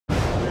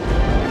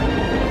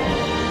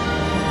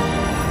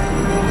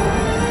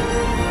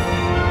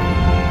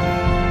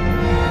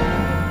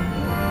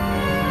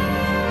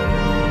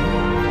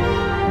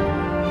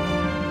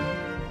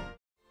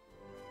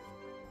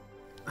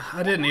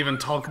I didn't even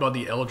talk about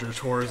the Eldritch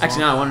Horrors. Actually,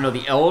 now I want to know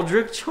the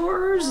Eldritch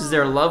Horrors. Is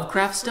there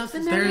Lovecraft stuff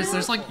in there?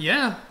 There's like,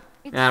 yeah.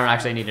 I don't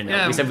actually need to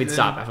know. We said we'd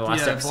stop after the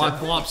last episode.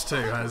 Flops 2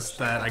 has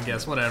that, I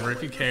guess. Whatever.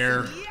 If you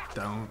care,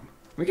 don't.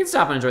 We can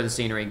stop and enjoy the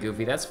scenery,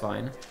 Goofy. That's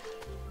fine.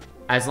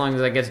 As long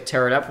as I get to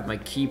tear it up with my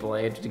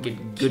Keyblade to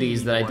get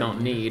goodies that I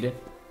don't need.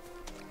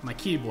 My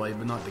Keyblade,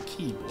 but not the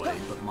Keyblade,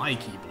 but my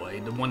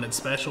Keyblade, the one that's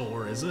special,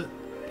 or is it?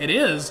 It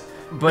is.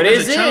 But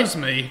is it? It chose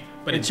me.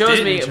 But it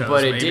chose me,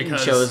 but it didn't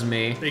chose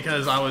me.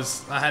 Because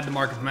I had the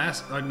Mark of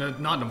Mastery,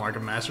 not the Mark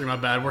of Mastery, my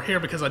bad. We're here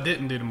because I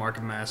didn't do the Mark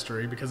of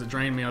Mastery, because it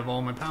drained me of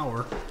all my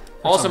power.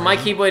 Also, my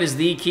Keyblade is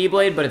the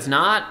Keyblade, but it's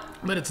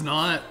not. But it's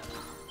not.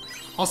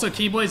 Also,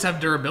 Keyblades have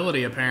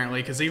durability,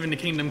 apparently, because even the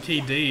Kingdom Key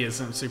D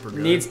isn't super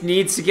good.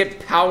 Needs to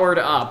get powered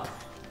up.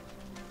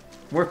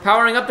 We're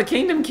powering up the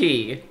Kingdom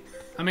Key.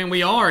 I mean,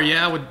 we are,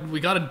 yeah. We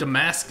got a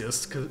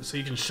Damascus, so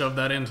you can shove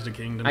that into the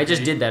Kingdom Key. I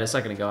just did that a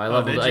second ago.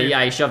 Yeah,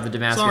 I shoved the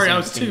Damascus. Sorry, into I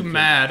was too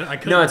mad. I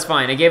couldn't. No, it's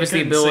fine. It gave us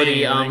the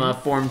ability,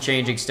 form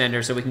change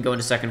extender, so we can go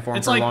into second form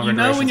for longer durations of time.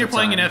 It's like, when you're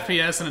playing an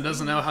FPS and it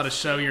doesn't know how to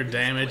show your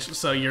damage,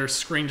 so your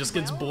screen just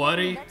gets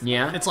bloody.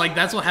 Yeah. It's like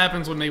that's what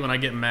happens with me when I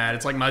get mad.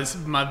 It's like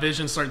my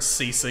vision starts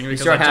ceasing because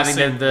start I having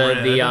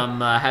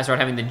start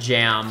having the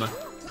jam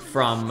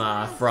from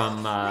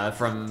Modern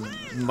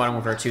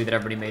Warfare 2 that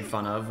everybody made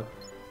fun of.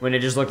 When it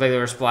just looked like they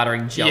were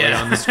splattering jelly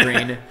on the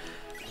screen.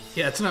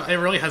 Yeah, it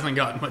really hasn't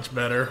gotten much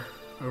better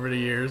over the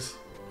years.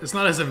 It's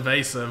not as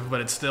invasive, but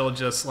it's still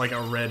just like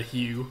a red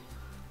hue.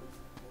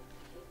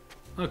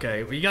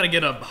 Okay, well, you gotta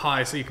get up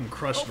high so you can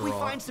crush the rock.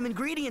 Hope we find some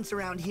ingredients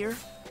around here.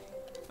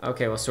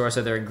 Okay, well, Sora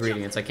said they're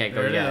ingredients. I can't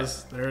go yet. There it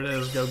is. There it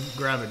is. Go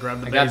grab it. Grab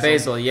the basil. I got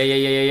basil.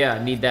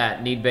 Yeah. Need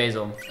that. Need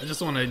basil. I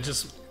just want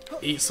to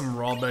eat some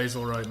raw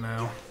basil right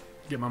now.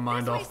 Get my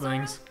mind off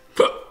things.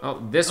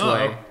 Oh, this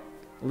way.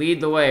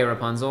 Lead the way,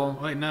 Rapunzel.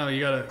 Wait, no, you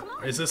gotta.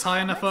 Is this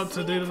high enough up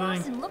to do the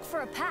thing? And look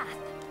for a path.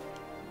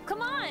 Come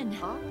on.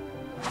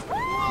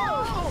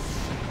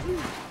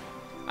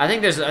 I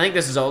think this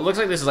is. It looks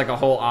like this is like a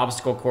whole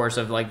obstacle course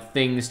of like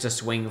things to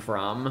swing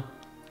from.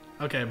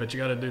 Okay, but you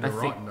gotta do the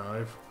rock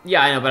dive.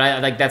 Yeah, I know,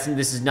 but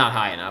this is not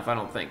high enough. I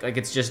don't think. Like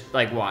it's just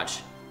like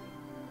watch.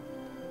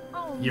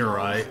 Oh, you're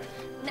right.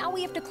 Now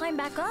we have to climb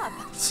back up.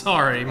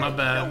 Sorry, my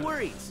bad. No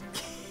worries.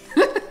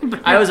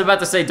 I was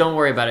about to say, don't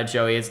worry about it,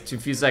 Joey. It's a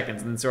few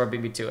seconds, and then Sora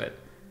beat me to it.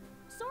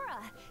 Sora,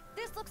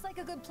 this looks like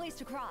a good place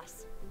to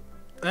cross.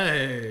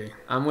 Hey.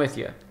 I'm with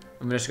you.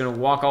 I'm just gonna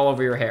walk all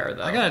over your hair,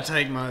 though. I gotta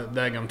take my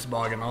daggum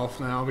toboggan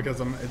off now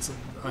because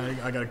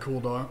I gotta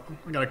cool down.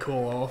 I gotta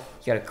cool off.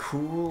 You gotta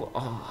cool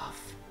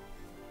off.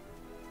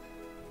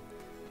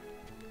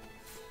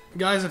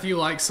 Guys, if you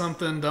like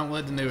something, don't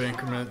let the new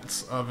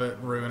increments of it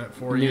ruin it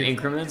for you. New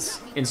increments?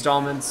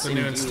 Installments? The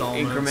new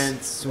installments.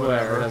 Increments?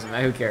 Whatever. It doesn't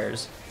matter. Who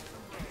cares?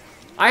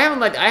 I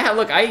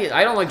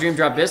don't like Dream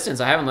Drop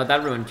Distance. I haven't let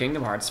that ruin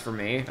Kingdom Hearts for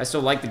me. I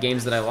still like the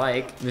games that I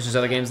like. There's just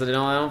other games that I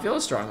don't feel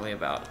as strongly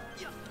about.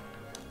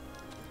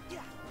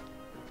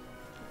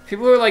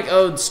 People who are like,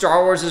 oh,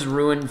 Star Wars is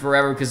ruined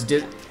forever because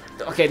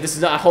okay, this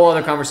is a whole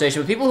other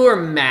conversation, but people who are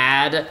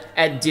mad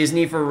at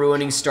Disney for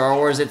ruining Star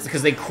Wars, it's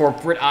because they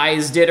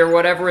corporatized it or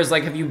whatever, is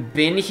like, have you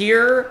been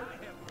here?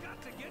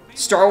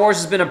 Star Wars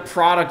has been a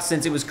product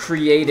since it was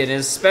created, and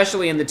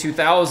especially in the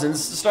 2000s,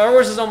 Star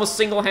Wars is almost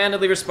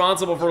single-handedly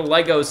responsible for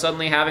Lego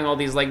suddenly having all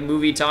these, like,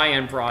 movie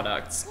tie-in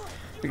products.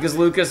 Because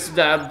Lucas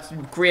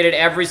created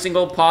every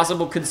single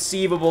possible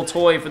conceivable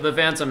toy for the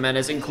Phantom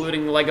Menace,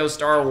 including Lego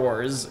Star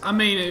Wars. I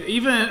mean,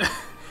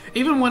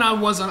 even when I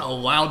wasn't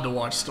allowed to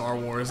watch Star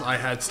Wars, I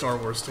had Star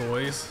Wars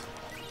toys.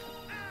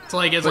 It's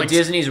like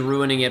Disney's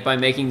ruining it by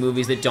making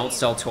movies that don't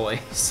sell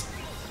toys.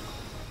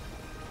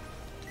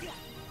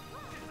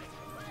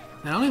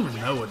 I don't even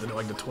know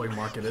what the toy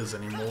market is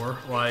anymore.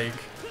 Like,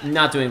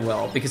 not doing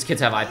well because kids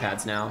have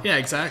iPads now. Yeah,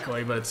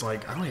 exactly. But it's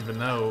like I don't even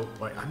know.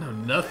 Like, I know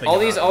nothing. All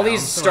these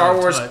Star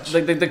Wars,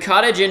 like the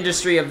cottage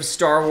industry of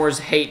Star Wars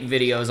hate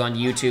videos on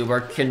YouTube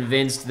are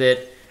convinced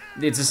that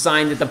it's a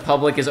sign that the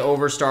public is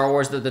over Star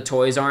Wars, that the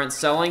toys aren't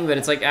selling, but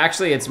it's like,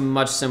 actually, it's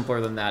much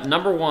simpler than that.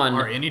 Number one...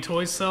 Are any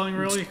toys selling,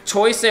 really?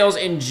 Toy sales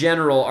in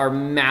general are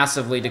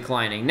massively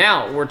declining.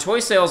 Now, were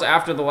toy sales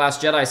after The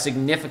Last Jedi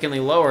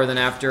significantly lower than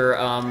after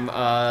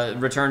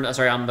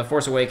The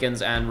Force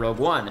Awakens and Rogue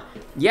One?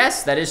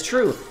 Yes, that is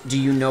true. Do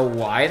you know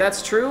why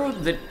that's true?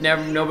 That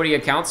nobody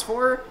accounts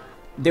for?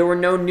 There were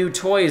no new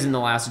toys in The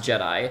Last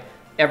Jedi.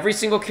 Every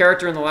single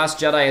character in The Last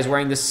Jedi is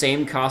wearing the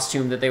same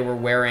costume that they were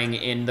wearing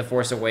in The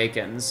Force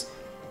Awakens.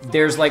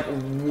 There's like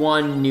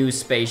one new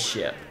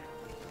spaceship.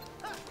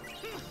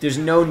 There's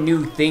no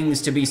new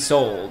things to be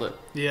sold.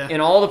 Yeah.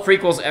 In all the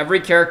prequels, every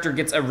character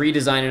gets a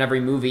redesign in every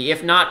movie,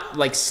 if not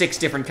like 6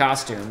 different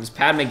costumes.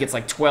 Padme gets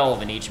like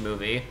 12 in each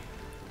movie.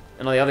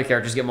 And all the other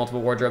characters get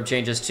multiple wardrobe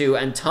changes too,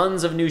 and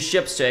tons of new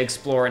ships to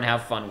explore and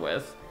have fun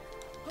with.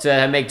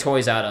 To make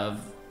toys out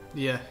of.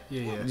 Yeah.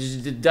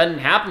 It doesn't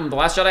happen. The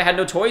Last Jedi had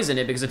no toys in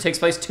it because it takes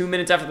place 2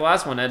 minutes after the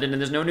last one ended,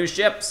 and there's no new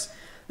ships.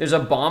 There's a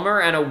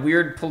bomber and a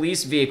weird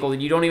police vehicle that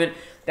you don't even...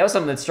 That was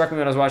something that struck me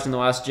when I was watching The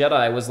Last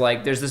Jedi, was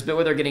like, there's this bit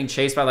where they're getting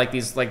chased by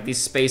these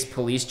space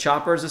police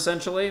choppers,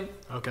 essentially.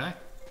 Okay.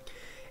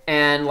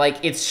 And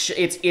like it's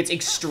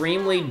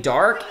extremely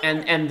dark,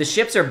 and the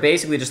ships are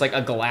basically just like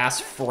a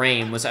glass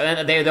frame.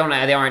 They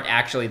aren't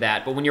actually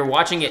that, but when you're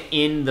watching it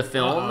in the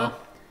film,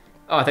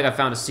 oh, I think I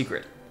found a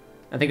secret.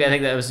 I think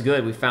that was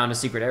good. We found a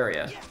secret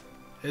area.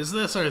 Is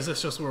this, or is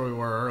this just where we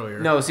were earlier?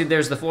 No, see,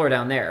 there's the floor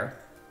down there.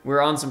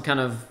 We're on some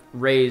kind of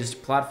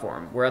raised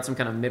platform. We're at some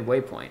kind of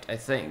midway point, I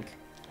think.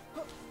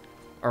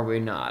 Are we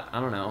not? I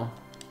don't know.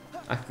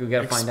 We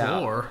gotta find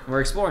out.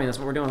 We're exploring. That's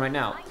what we're doing right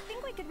now. I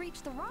think we could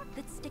reach the rock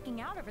that's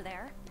sticking out over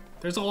there.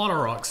 There's a lot of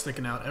rocks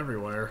sticking out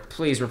everywhere.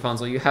 Please,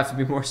 Rapunzel, you have to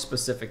be more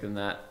specific than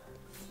that.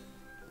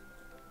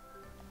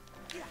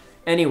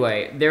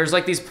 Anyway, there's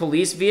like these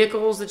police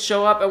vehicles that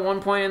show up at one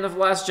point in The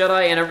Last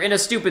Jedi, and in a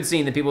stupid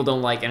scene that people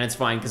don't like, and it's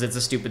fine because it's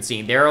a stupid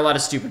scene. There are a lot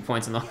of stupid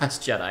points in The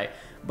Last Jedi,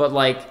 but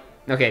like,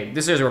 okay,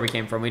 this is where we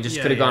came from. We just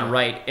could have gone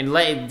right. And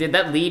did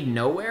that lead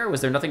nowhere?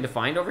 Was there nothing to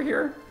find over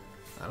here?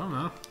 I don't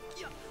know.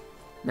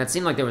 That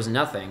seemed like there was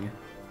nothing.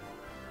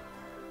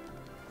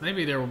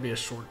 Maybe there will be a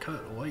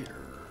shortcut later.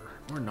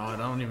 Or not.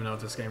 I don't even know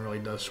if this game really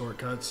does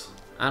shortcuts.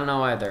 I don't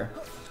know either.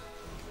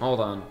 Hold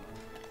on.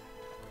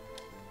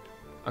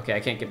 Okay, I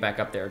can't get back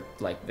up there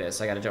like this.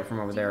 I gotta jump from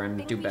over there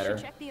and do better.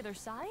 Check the other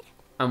side?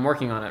 I'm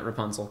working on it,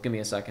 Rapunzel. Give me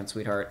a second,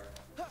 sweetheart.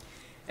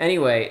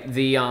 Anyway,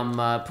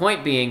 the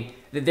point being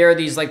that there are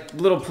these like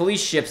little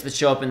police ships that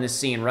show up in this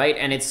scene, right?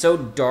 And it's so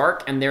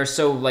dark, and they're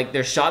so like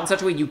they're shot in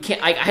such a way you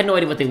can't. I had no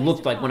idea what they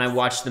looked like when I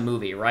watched the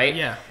movie, right?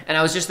 Yeah. And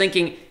I was just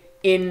thinking,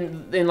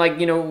 in like,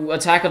 you know,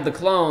 Attack of the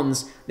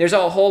Clones, there's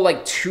a whole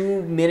like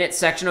 2-minute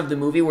section of the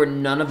movie where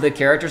none of the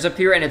characters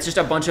appear, and it's just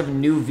a bunch of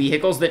new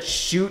vehicles that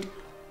shoot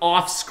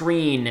off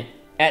screen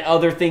at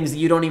other things that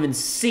you don't even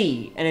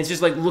see, and it's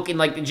just like looking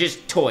like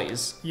just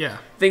toys. Yeah.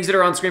 Things that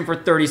are on screen for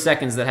 30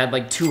 seconds that had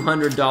like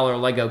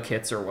 $200 Lego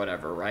kits or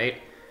whatever, right?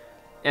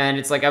 And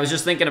it's like, I was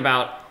just thinking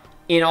about,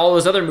 in all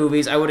those other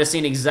movies, I would have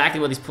seen exactly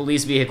what these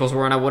police vehicles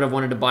were, and I would have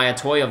wanted to buy a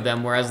toy of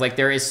them, whereas like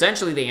they're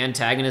essentially the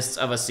antagonists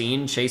of a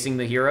scene chasing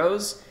the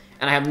heroes,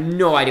 and I have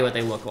no idea what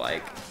they look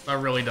like. I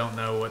really don't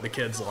know what the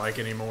kids like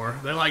anymore.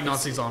 They like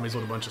Nazi zombies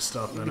with a bunch of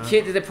stuff in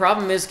it. The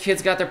problem is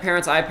kids got their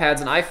parents'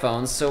 iPads and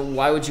iPhones, so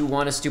why would you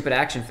want a stupid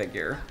action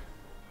figure?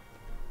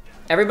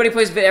 Everybody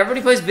plays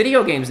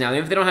video games now.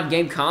 Even if they don't have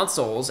game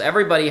consoles,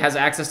 everybody has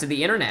access to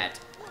the internet.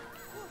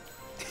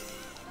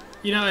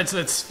 You know,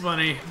 it's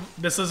funny.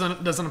 This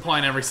doesn't apply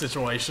in every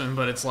situation,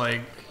 but it's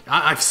like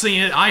I've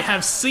seen it. I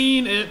have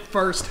seen it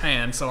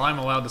firsthand, so I'm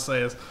allowed to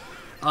say this.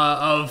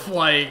 Of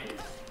like,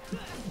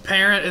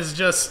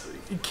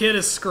 kid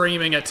is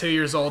screaming at 2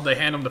 years old. They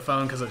hand them the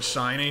phone because it's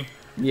shiny.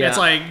 Yeah. It's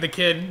like the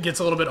kid gets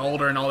a little bit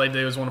older and all they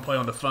do is want to play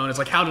on the phone. It's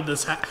like, how did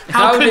this happen?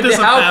 How could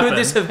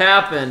this have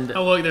happened?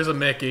 Oh, look, there's a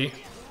Mickey.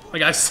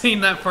 Like, I've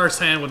seen that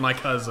firsthand with my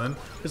cousin.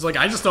 It's like,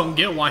 I just don't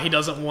get why he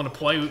doesn't want to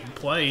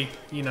play,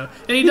 you know.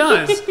 And he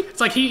does. It's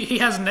like he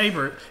has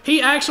neighbors.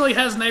 He actually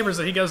has neighbors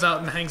that he goes out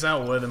and hangs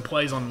out with and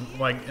plays on,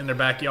 like, in their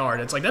backyard.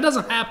 It's like, that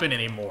doesn't happen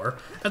anymore.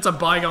 That's a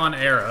bygone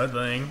era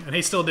thing. And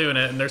he's still doing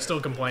it, and they're still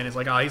complaining. It's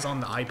like, oh, he's on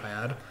the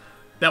iPad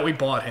that we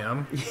bought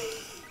him.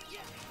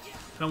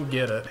 I don't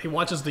get it. He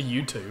watches the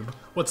YouTube.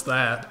 What's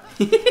that?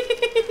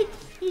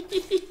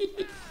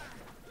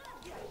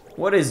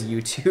 What is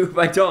YouTube?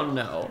 I don't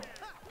know.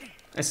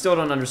 I still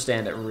don't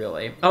understand it,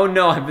 really. Oh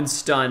no, I've been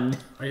stunned.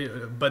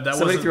 But that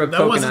Somebody threw a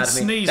coconut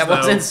at me. That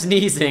wasn't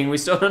sneezing. We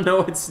still don't know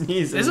what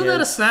sneezing is. Isn't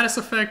that a status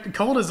effect?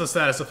 Cold is a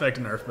status effect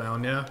in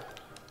Earthbound, yeah?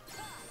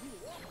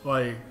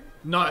 Like,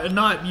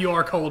 not you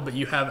are cold, but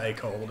you have a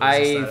cold.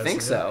 I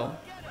think so.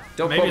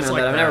 Don't quote me on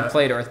that. I've never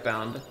played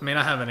Earthbound. I mean,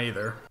 I haven't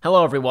either.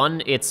 Hello,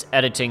 everyone. It's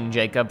Editing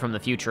Jacob from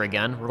the future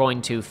again. We're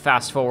going to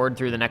fast forward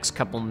through the next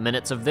couple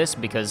minutes of this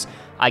because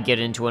I get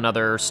into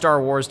another Star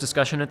Wars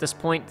discussion at this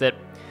point that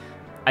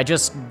I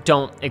just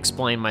don't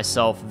explain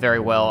myself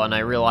very well, and I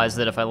realized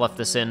that if I left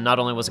this in, not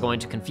only was it going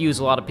to confuse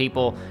a lot of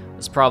people,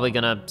 it's probably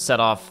going to set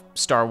off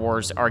Star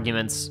Wars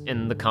arguments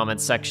in the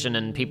comments section,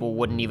 and people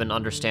wouldn't even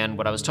understand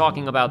what I was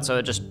talking about, so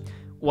it just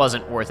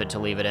wasn't worth it to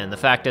leave it in. The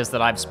fact is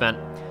that I've spent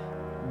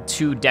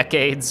 2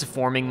 decades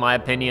forming my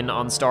opinion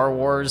on Star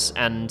Wars,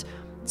 and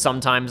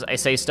sometimes I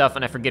say stuff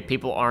and I forget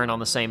people aren't on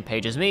the same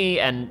page as me,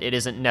 and it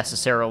isn't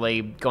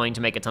necessarily going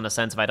to make a ton of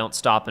sense if I don't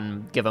stop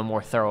and give a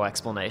more thorough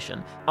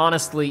explanation.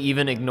 Honestly,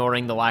 even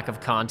ignoring the lack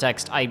of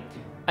context, I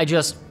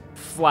just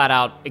flat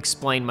out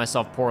explained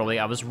myself poorly.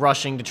 I was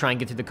rushing to try and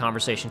get through the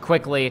conversation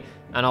quickly,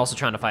 and also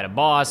trying to fight a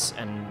boss,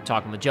 and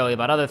talking with Joey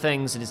about other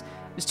things.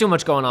 There's too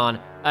much going on.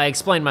 I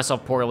explained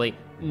myself poorly.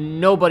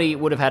 Nobody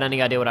would have had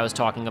any idea what I was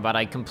talking about.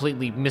 I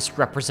completely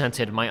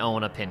misrepresented my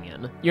own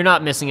opinion. You're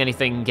not missing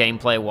anything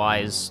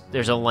gameplay-wise.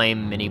 There's a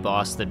lame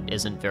mini-boss that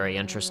isn't very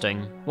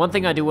interesting. One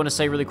thing I do want to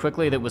say really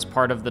quickly that was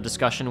part of the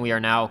discussion we are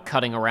now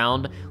cutting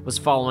around was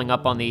following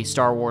up on the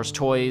Star Wars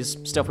toys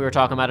stuff we were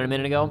talking about a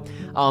minute ago.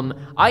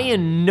 I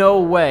in no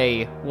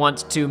way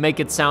want to make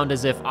it sound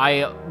as if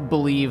I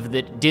believe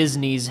that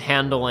Disney's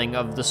handling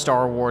of the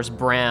Star Wars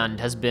brand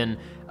has been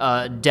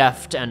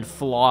deft and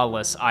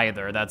flawless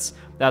either. That's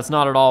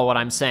not at all what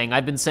I'm saying.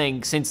 I've been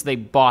saying since they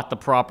bought the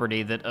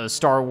property that a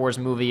Star Wars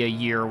movie a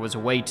year was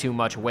way too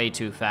much, way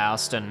too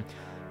fast, and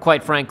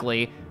quite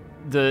frankly,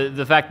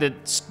 the fact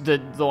that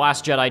The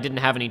Last Jedi didn't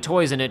have any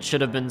toys in it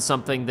should have been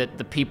something that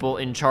the people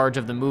in charge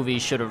of the movie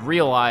should have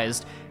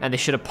realized, and they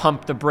should have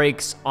pumped the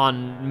brakes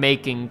on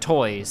making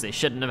toys. They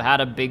shouldn't have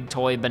had a big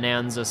toy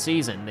bonanza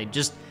season. They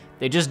just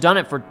done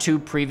it for 2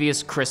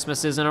 previous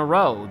Christmases in a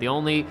row.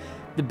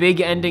 The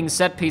big ending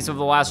set piece of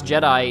The Last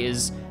Jedi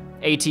is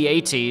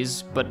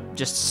AT-ATs, but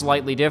just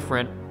slightly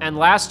different. And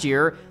last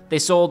year, they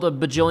sold a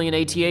bajillion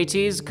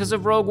AT-ATs because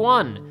of Rogue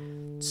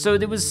One. So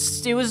it was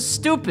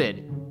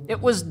stupid.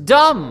 It was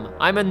dumb.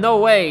 I'm in no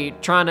way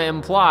trying to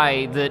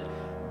imply that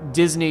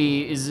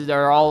Disney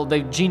are all the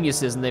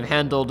geniuses and they've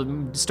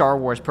handled Star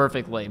Wars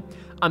perfectly.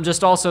 I'm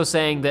just also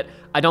saying that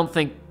I don't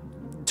think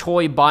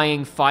toy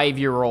buying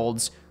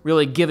 5-year-olds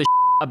really give a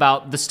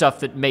about the stuff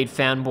that made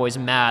fanboys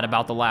mad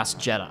about The Last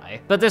Jedi.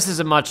 But this is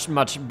a much,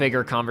 much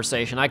bigger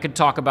conversation. I could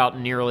talk about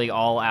nearly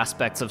all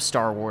aspects of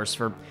Star Wars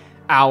for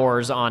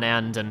hours on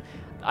end, and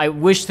I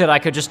wish that I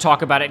could just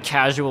talk about it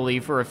casually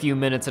for a few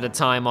minutes at a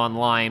time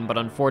online, but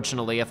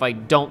unfortunately, if I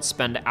don't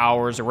spend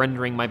hours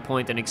rendering my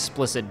point in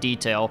explicit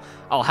detail,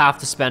 I'll have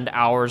to spend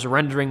hours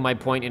rendering my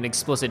point in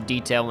explicit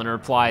detail in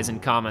replies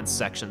and comments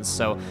sections.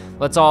 So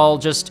let's all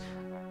just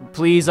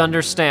please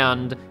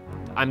understand,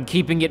 I'm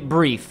keeping it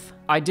brief.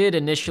 I did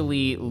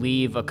initially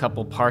leave a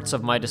couple parts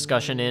of my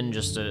discussion in,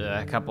 just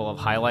a couple of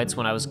highlights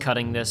when I was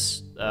cutting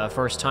this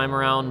first time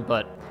around,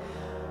 but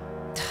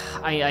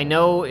I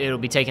know it'll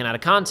be taken out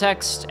of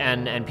context,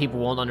 and people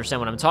won't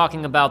understand what I'm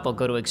talking about. They'll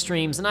go to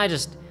extremes, and I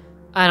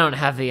don't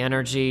have the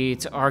energy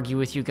to argue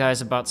with you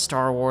guys about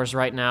Star Wars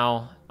right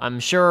now. I'm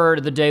sure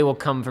the day will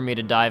come for me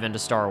to dive into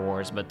Star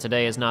Wars, but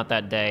today is not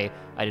that day.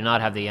 I do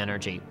not have the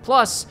energy.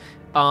 Plus,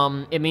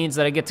 it means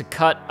that I get to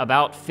cut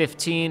about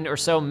 15 or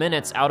so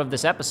minutes out of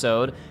this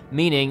episode,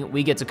 meaning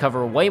we get to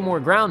cover way more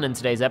ground in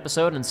today's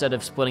episode instead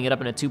of splitting it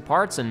up into 2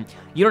 parts, and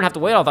you don't have to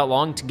wait all that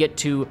long to get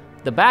to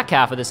the back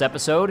half of this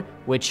episode,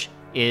 which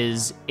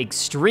is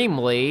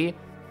extremely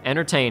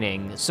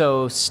entertaining.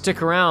 So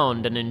stick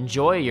around and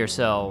enjoy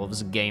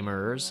yourselves,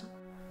 gamers.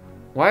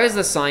 Why is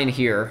the sign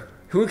here?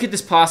 Who could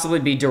this possibly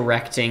be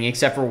directing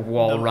except for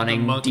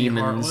wall-running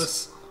demons?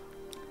 Heartless.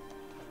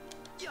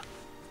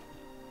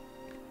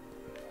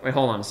 Wait,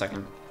 hold on a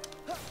second.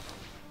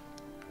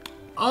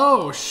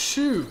 Oh,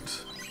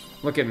 shoot.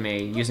 Look at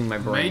me, using my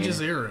brain. Mage's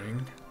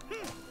earring.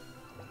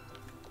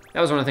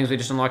 That was one of the things we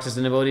just unlocked, is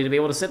an ability to be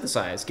able to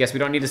synthesize. Guess we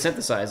don't need to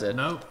synthesize it.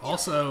 Nope.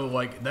 Also,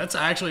 like, that's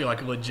actually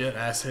like a legit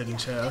ass hidden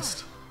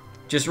chest.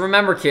 Just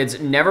remember, kids,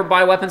 never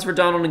buy weapons for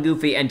Donald and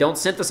Goofy, and don't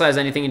synthesize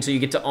anything until you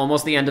get to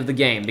almost the end of the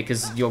game,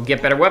 because you'll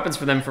get better weapons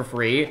for them for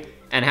free,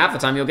 and half the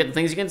time you'll get the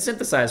things you can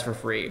synthesize for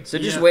free. So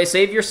just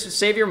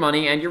save your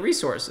money and your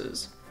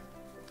resources.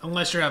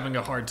 Unless you're having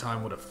a hard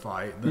time with a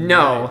fight. Then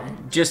no,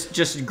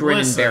 just grin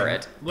and bear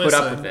it. Put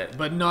up with it.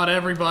 But not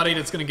everybody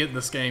that's going to get in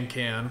this game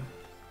can.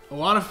 A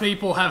lot of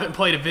people haven't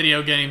played a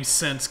video game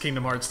since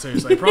Kingdom Hearts 2,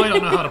 so they probably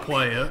don't know how to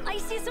play it. I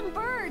see some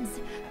birds.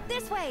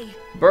 This way.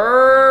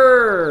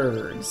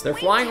 Birds! They're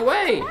flying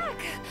away.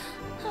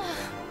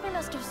 I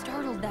must have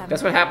startled them.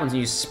 That's what happens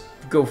when you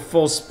go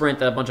full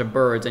sprint at a bunch of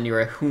birds and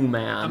you're a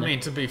human. I mean,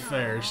 to be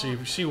fair,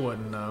 she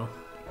wouldn't know.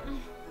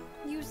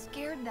 You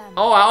scared them.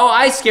 Oh,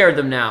 I scared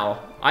them now.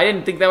 I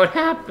didn't think that would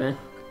happen.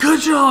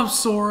 Good job,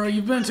 Sora.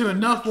 You've been to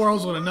enough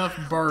worlds with enough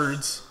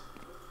birds.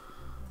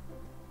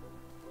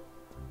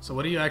 So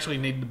what do you actually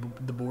need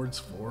the boards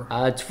for?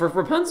 It's for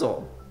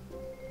Rapunzel.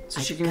 So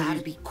she can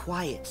gotta be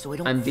quiet so I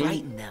don't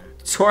frighten them.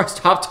 Sora,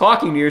 stop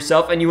talking to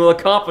yourself and you will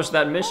accomplish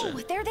that mission. Oh,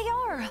 there they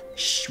are.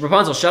 Shh,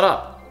 Rapunzel, shut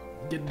up.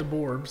 Get the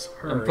borbs.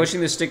 Hurry. I'm pushing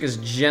the stick as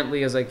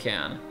gently as I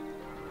can.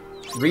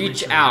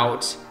 Reach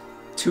out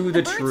to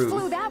the truth.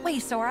 Birds flew that way,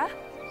 Sora.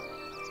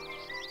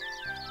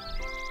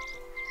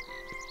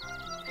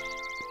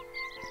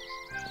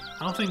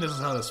 I don't think this is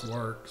how this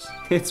works.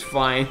 It's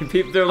fine.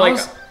 People, they're like,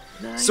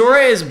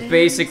 Sora is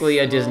basically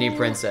a Disney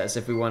princess.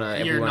 If we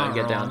wanna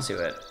get down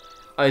to it.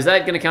 Oh, is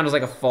that gonna count as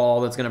like a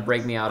fall that's gonna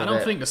break me out of it? I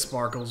don't think the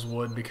sparkles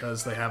would,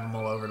 because they have them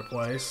all over the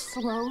place.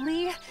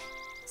 Slowly.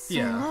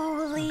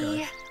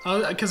 Slowly.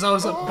 Because I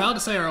was about to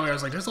say earlier, I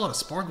was like, there's a lot of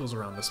sparkles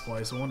around this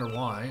place. I wonder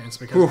why. It's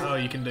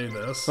because you can do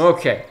this.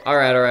 Okay. All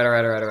right.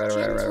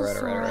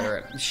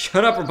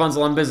 Shut up,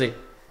 Rapunzel. I'm busy.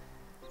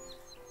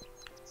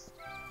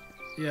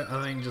 Yeah,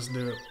 I think just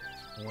do it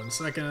 1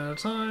 second at a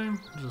time.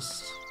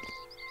 Just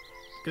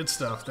good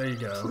stuff. There you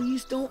go.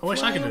 Please don't. I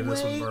wish I could do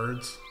this with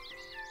birds.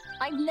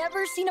 I've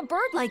never seen a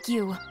bird like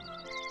you.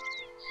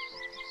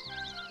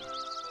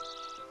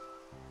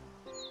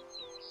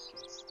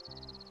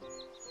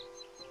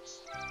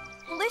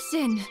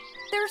 Listen,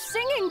 they're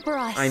singing for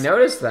us. I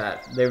noticed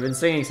that. They've been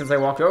singing since I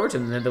walked over to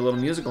them. They had the little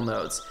musical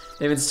notes.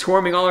 They've been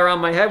swarming all around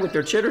my head with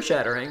their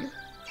chitter-chattering.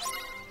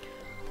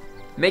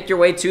 Make your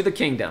way to the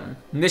kingdom.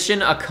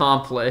 Mission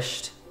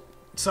accomplished.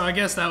 So I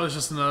guess that was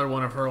just another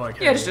one of her, like...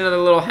 Yeah, just another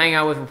little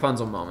hangout with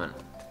Rapunzel moment.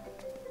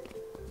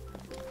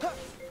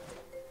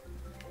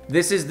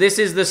 This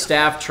is the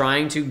staff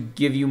trying to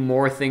give you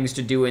more things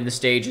to do in the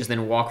stages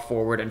than walk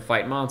forward and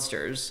fight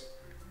monsters.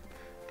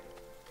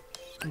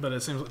 But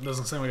it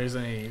doesn't seem like there's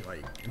any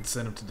like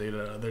incentive to do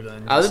that other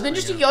than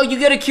just you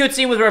get a cute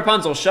scene with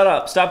Rapunzel. Shut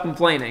up. Stop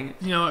complaining.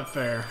 You know what?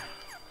 Fair.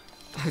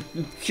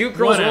 Cute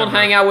girls won't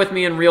hang out with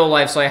me in real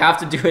life, so I have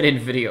to do it in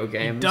video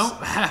games. You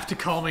don't have to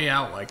call me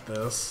out like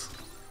this.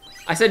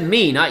 I said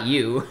me, not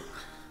you.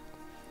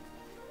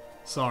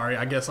 Sorry,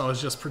 I guess I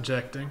was just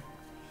projecting.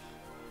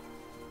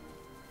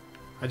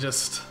 I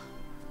just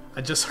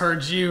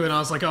heard you and I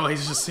was like, oh,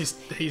 he's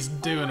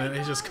doing it.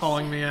 He's just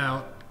calling me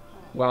out.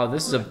 Wow,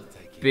 this is a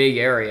big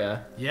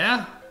area.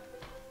 Yeah?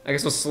 I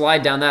guess we'll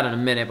slide down that in a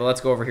minute, but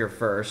let's go over here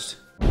first.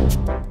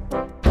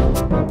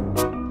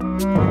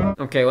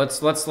 Okay,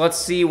 let's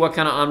see what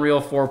kind of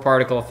Unreal 4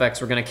 particle effects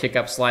we're gonna kick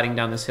up sliding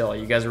down this hill.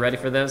 You guys ready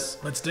for this?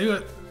 Let's do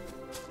it.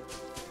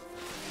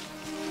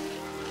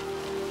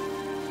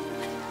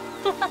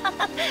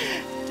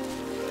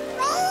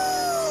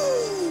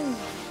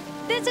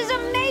 This is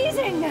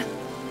amazing!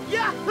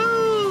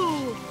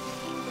 Yahoo!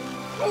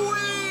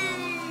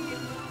 Whee!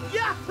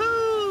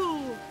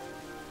 Yahoo!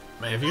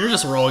 Man, if you were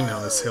just rolling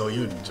down this hill,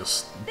 you'd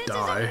just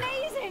die.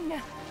 This is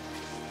amazing!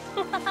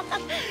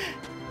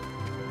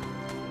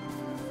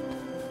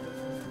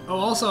 Oh,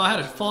 also, I had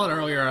a thought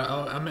earlier.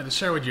 I meant to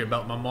share with you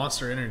about my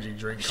Monster Energy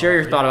drink. Share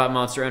your thought about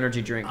Monster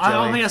Energy drink, Joey. I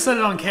don't think I said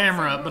it on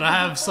camera, but I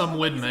have some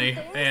with me,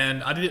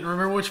 and I didn't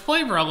remember which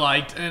flavor I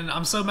liked, and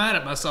I'm so mad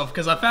at myself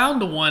because I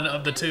found the one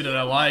of the two that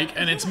I like,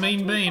 and it's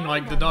Mean Bean,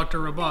 like the Dr.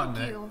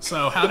 Robotnik.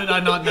 So how did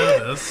I not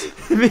know this?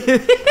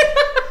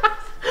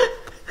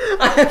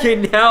 Okay,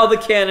 now the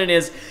canon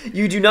is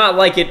you do not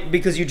like it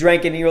because you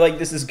drank it and you were like,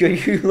 this is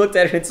good. You looked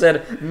at it and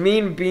said,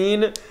 Mean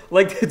Bean,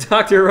 like the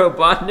Dr.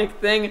 Robotnik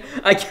thing.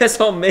 I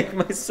guess I'll make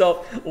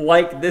myself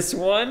like this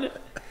one.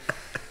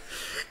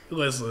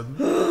 Listen,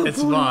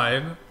 it's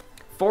fine.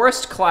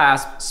 Forest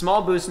Clasp,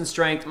 small boost in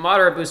strength,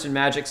 moderate boost in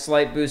magic,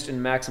 slight boost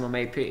in maximum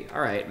AP.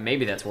 All right,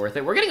 maybe that's worth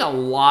it. We're getting a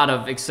lot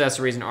of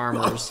accessories and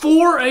armors.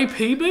 4 AP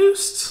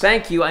boosts?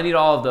 Thank you, I need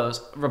all of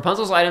those.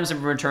 Rapunzel's items have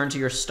been returned to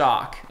your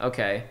stock.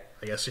 Okay.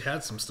 I guess she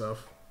had some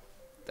stuff.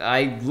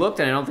 I looked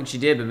and I don't think she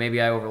did, but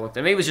maybe I overlooked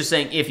it. Maybe it was just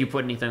saying if you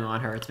put anything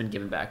on her, it's been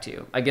given back to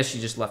you. I guess she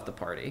just left the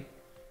party.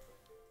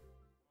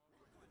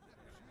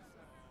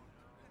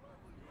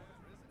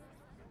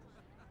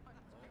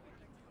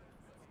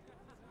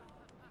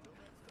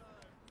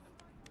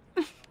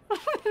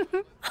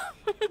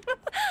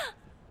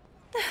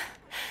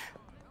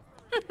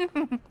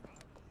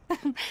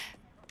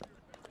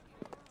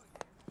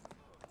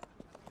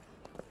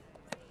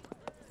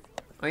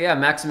 Oh yeah,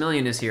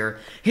 Maximilian is here.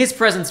 His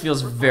presence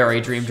feels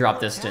very Dream Drop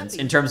Distance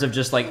in terms of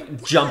just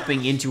like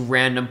jumping into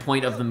random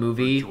point of the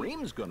movie.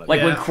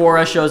 Like when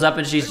Cora shows up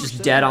and she's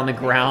just dead on the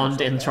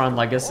ground in Tron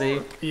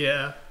Legacy.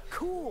 Yeah.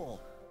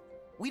 Cool.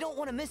 We don't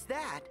want to miss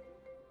that.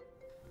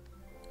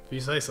 If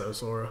you say so,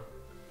 Sora.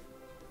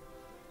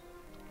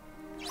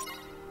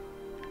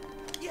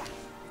 Yeah.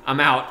 I'm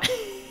out.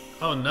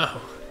 Oh no.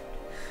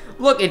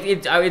 Look,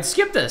 I would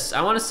skip this.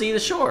 I want to see the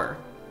shore.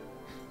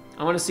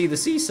 I want to see the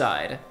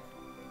seaside.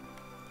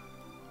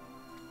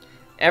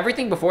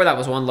 Everything before that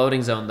was one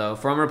loading zone, though.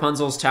 From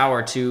Rapunzel's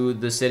tower to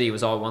the city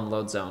was all one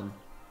load zone.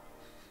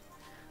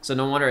 So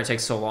no wonder it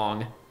takes so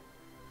long.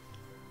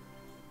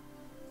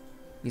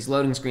 These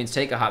loading screens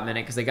take a hot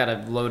minute because they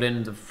gotta load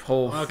in the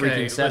whole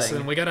freaking setting.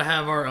 Listen, we gotta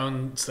have our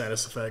own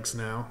status effects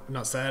now.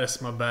 Not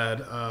status, my bad.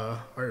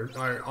 Our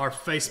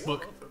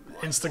Facebook,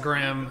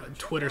 Instagram,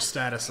 Twitter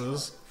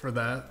statuses for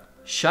that.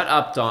 Shut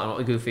up,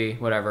 Donald, Goofy,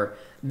 whatever.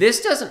 This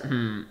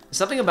doesn't,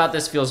 something about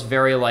this feels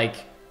very like,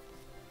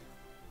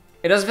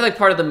 it doesn't feel like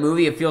part of the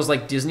movie, it feels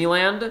like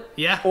Disneyland.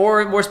 Yeah.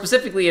 Or more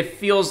specifically, it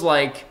feels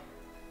like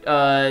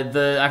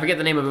I forget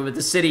the name of it, but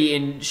the city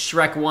in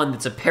Shrek 1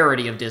 that's a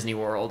parody of Disney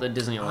World and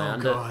Disneyland.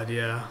 Oh god,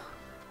 yeah.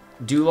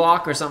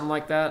 Duloc or something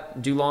like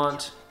that?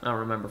 Dulant? I don't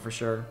remember for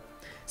sure.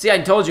 See, I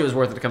told you it was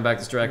worth it to come back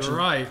this direction. You're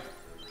right.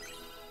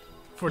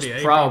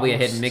 There's probably a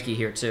hidden Mickey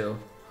here too.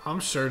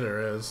 I'm sure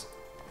there is.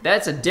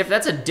 That's a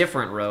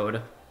different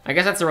road. I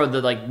guess that's the road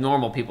that like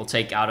normal people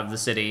take out of the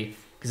city.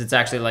 Because it's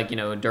actually like, you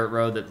know, a dirt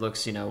road that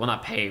looks, you know, well,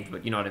 not paved,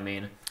 but you know what I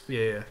mean.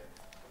 Yeah.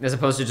 As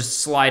opposed to just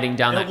sliding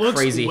down that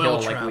crazy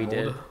hill like we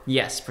did. traveled.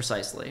 Yes,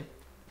 precisely.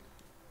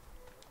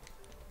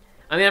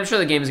 I mean, I'm sure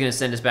the game is going to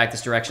send us back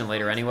this direction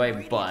later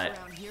anyway, but...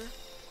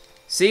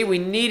 See, we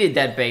needed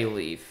that bay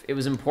leaf. It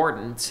was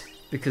important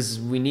because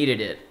we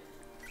needed it.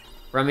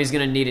 Remy's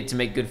going to need it to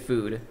make good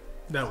food.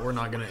 That we're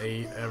not going to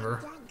eat,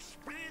 ever.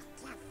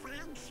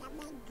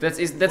 That's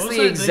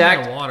the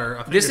exact.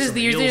 This is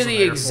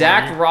the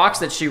exact rocks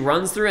that she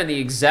runs through and the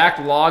exact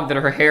log that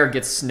her hair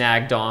gets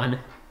snagged on.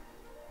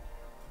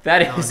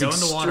 That is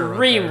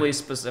extremely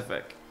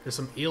specific. There's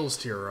some eels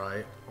to your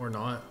right, or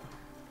not.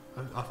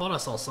 I thought I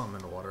saw something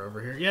in the water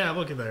over here. Yeah,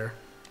 look at there.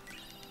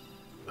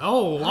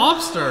 Oh,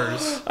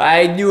 lobsters!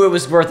 I knew it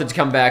was worth it to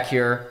come back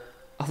here.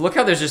 Look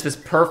how there's just this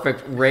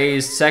perfect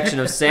raised section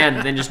of sand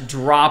that then just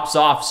drops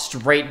off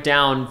straight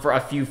down for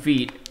a few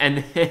feet,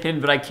 and then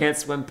but I can't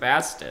swim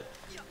past it.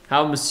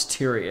 How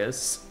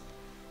mysterious.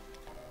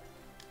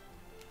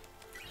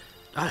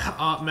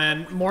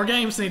 Man, more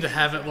games need to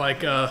have it like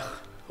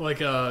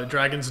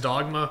Dragon's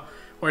Dogma,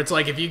 where it's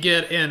like if you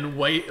get in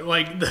like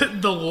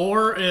the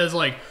lore is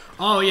like,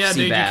 oh yeah,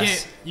 dude,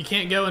 you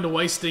can't go into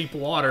waist deep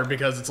water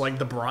because it's like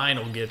the brine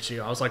will get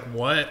you. I was like,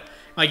 what?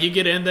 Like you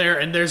get in there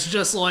and there's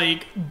just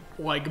like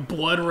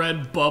blood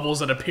red bubbles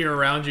that appear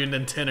around you and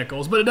then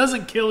tentacles, but it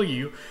doesn't kill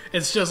you.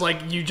 It's just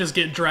like you just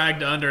get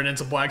dragged under and it's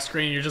a black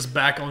screen. And you're just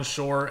back on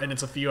shore and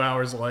it's a few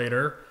hours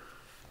later.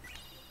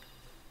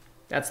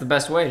 That's the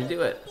best way to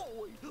do it.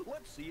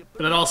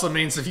 But it also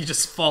means if you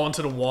just fall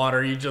into the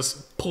water, you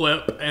just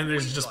plip and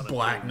there's just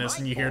blackness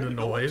and you hear the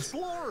noise.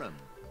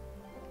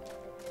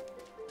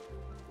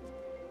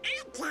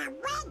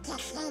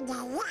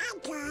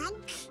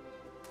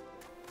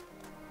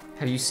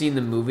 Have you seen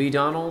the movie,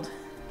 Donald?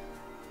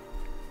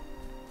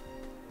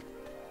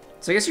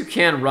 So I guess you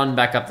can run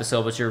back up this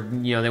hill, but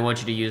they want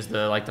you to use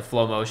the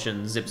flow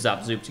motion, zip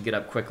zop zoop to get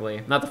up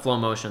quickly. Not the flow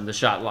motion, the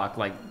shot lock,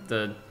 like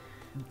the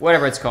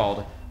whatever it's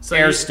called. So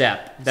air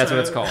step. That's what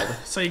it's called.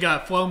 So you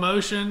got flow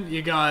motion,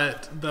 you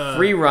got the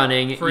free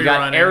running, you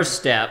got air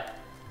step,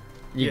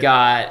 you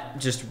got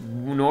just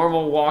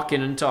normal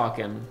walking and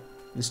talking.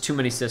 There's too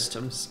many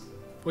systems.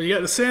 Well, you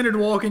got the standard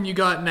walking, you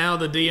got now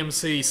the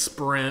DMC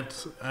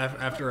sprint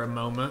after a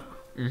moment.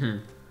 Mm-hmm.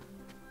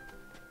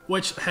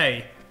 Which,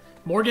 hey,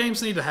 more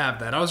games need to have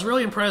that. I was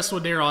really impressed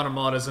with Nier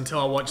Automata's until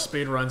I watched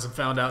speedruns and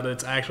found out that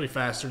it's actually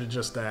faster to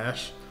just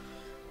dash.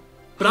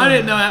 But I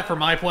didn't know that for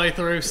my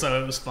playthrough,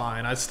 so it was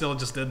fine. I still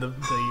just did the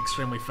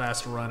extremely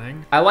fast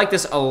running. I like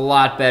this a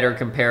lot better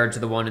compared to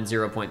the one in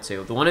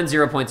 0.2. The one in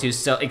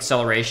 0.2's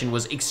acceleration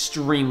was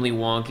extremely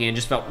wonky and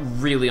just felt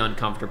really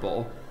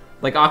uncomfortable.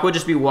 Like, Aqua would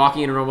just be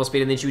walking at a normal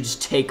speed and then she would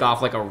just take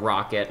off like a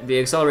rocket. The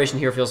acceleration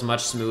here feels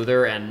much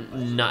smoother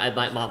and not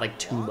like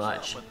too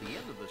much.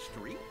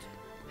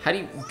 How do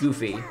you...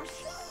 Goofy.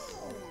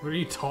 What are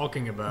you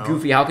talking about?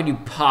 Goofy, how can you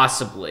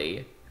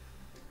possibly...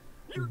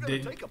 You're gonna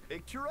take a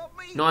picture of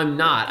me? No, I'm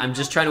not. I'm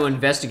just trying to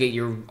investigate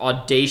your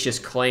audacious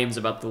claims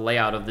about the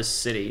layout of this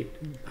city.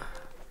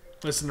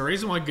 Listen, the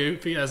reason why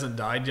Goofy hasn't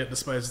died yet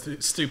despite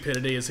his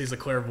stupidity is he's a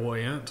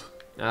clairvoyant.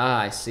 Ah,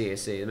 I see.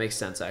 It makes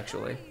sense,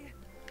 actually.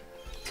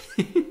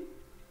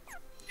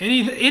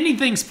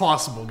 Anything's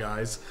possible,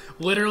 guys.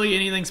 Literally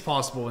anything's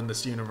possible in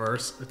this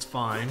universe. It's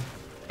fine.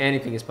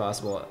 Anything is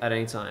possible at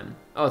any time.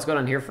 Oh, let's go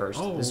down here first.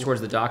 Oh. This is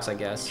towards the docks, I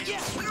guess.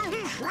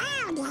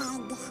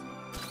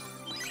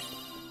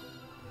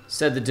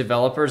 Said the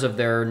developers of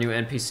their new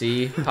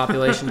NPC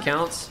population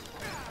counts.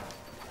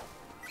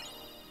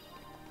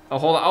 Oh,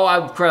 hold on. Oh, I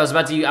was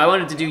about to. I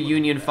wanted to do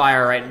Union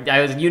Fire,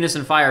 right?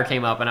 Unison Fire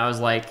came up, and I was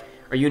like,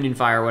 or Union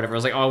Fire, or whatever. I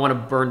was like, oh, I want to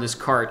burn this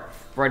cart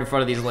right in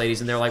front of these ladies,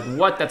 and they're like,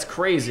 what? That's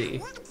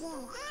crazy.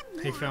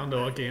 He found a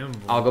lucky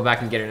envelope. I'll go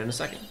back and get it in a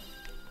second.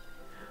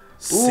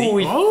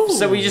 Ooh,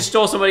 so we just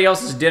stole somebody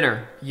else's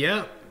dinner.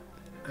 Yep.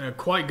 A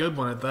quite good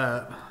one at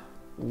that.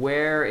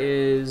 Where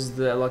is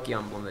the lucky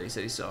emblem that he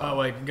said he saw? Oh,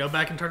 wait. Go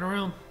back and turn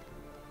around.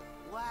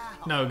 Wow.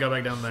 No, go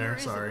back down there.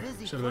 Sorry.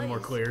 Should have been more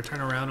clear.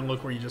 Turn around and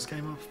look where you just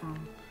came up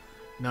from.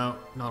 No,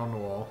 not on the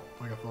wall,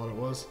 like I thought it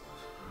was.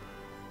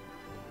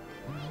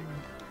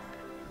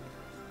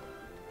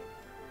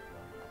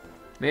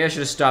 Maybe I should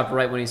have stopped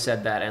right when he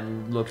said that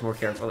and looked more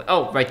carefully.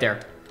 Oh, right there.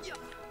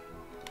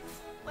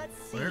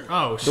 Where?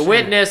 Oh, the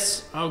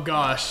witness. Oh,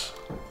 gosh.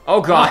 Oh,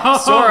 God.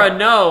 Sora,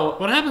 no.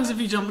 What happens if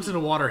you jump into the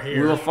water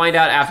here? We will find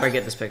out after I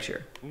get this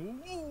picture.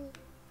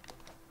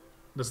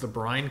 Does the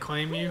brine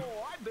claim you?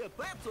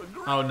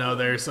 Oh, no,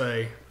 there's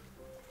a...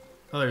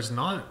 Oh, there's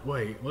not...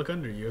 Wait, look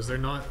under you. Is there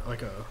not,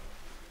 like, a...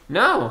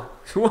 No.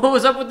 What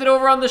was up with it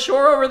over on the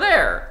shore over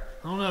there?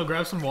 I don't know.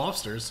 Grab some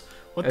lobsters.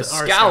 What a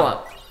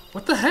scallop.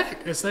 What the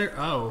heck? Is there...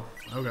 Oh,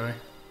 okay.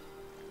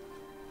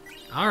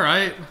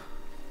 Alright.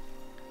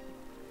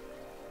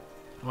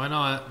 Why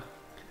not?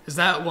 Is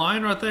that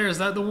line right there? Is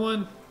that the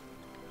one?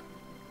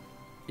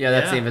 Yeah,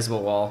 that's the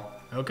invisible wall.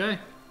 Okay.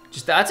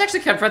 That's actually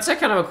kind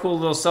of a cool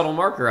little subtle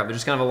marker of it.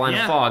 Just kind of a line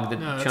of fog that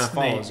kind of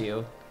follows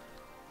you.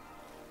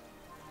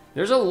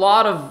 There's a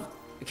lot of...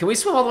 Can we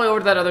swim all the way over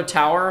to that other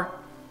tower?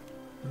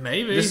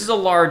 Maybe. This is a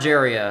large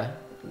area.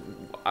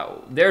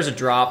 There's a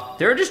drop.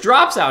 There are just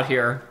drops out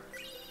here.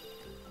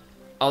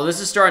 Oh, this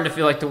is starting to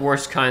feel like the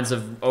worst kinds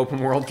of open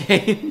world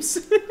games.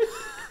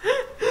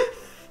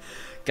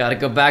 Gotta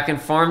go back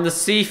and farm the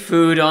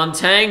seafood on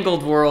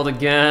Tangled World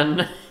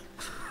again.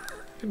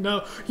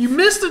 No, you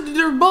missed it.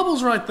 There are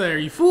bubbles right there,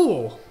 you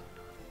fool.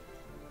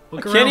 I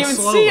can't even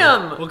see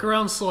them. Look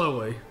around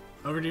slowly.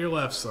 Over to your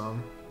left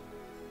some.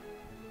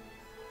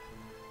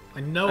 I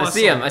know I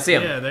see him.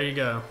 Yeah, there you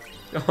go.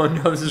 Oh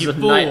no, this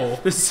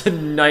is a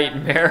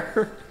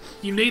nightmare.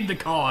 You need the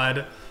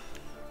cod.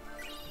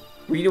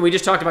 We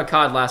just talked about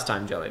cod last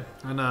time, Joey.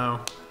 I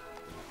know.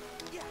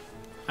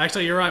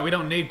 Actually, you're right. We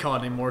don't need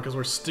cod anymore because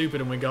we're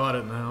stupid and we got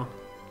it now.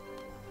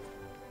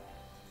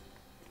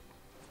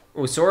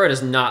 Oh, Sora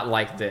does not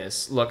like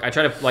this. Look, I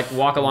try to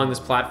walk along this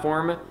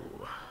platform,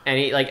 and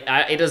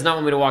it does not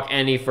want me to walk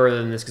any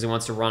further than this because he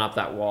wants to run up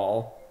that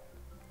wall.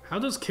 How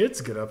does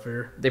kids get up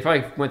here? They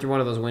probably went through one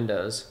of those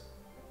windows.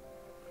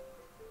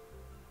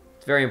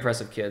 It's very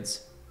impressive,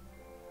 kids.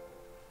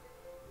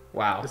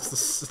 Wow. It's the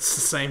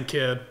same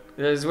kid.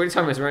 What are you talking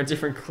about? He's wearing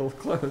different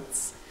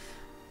clothes.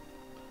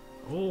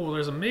 Oh,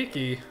 there's a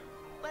Mickey.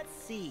 Let's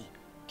see.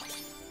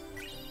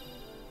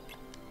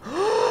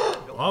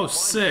 Oh,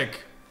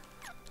 sick.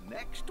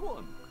 Next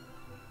one.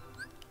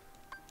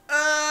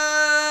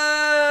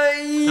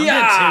 Don't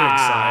get too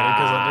excited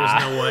because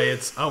there's no way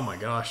it's. Oh my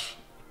gosh.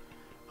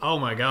 Oh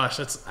my gosh,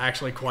 that's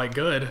actually quite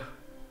good.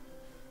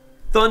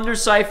 Thunder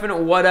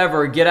Siphon,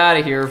 whatever. Get out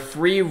of here.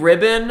 Free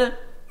ribbon.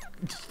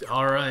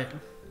 All right.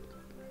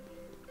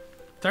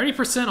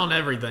 30% on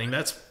everything.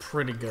 That's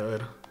pretty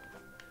good.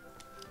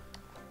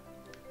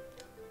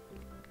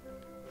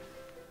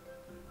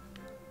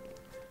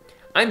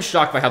 I'm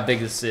shocked by how big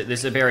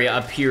this area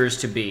appears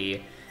to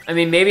be. I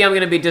mean, maybe I'm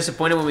going to be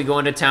disappointed when we go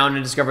into town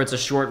and discover it's a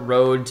short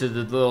road to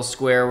the little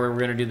square where we're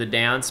going to do the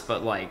dance,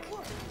 but like,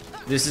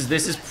 this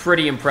is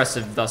pretty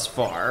impressive thus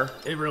far.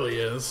 It really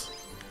is.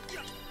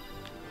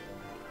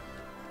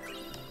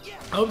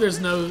 Oh, there's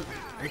no...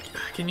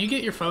 Can you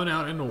get your phone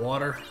out in the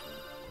water?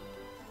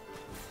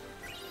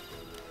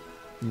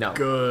 No.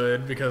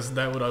 Good, because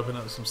that would open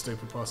up some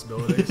stupid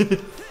possibilities.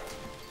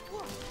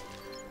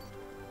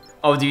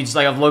 Oh, do you just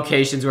like have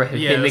locations where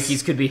Yes.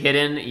 Mickeys could be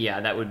hidden? Yeah,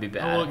 that would be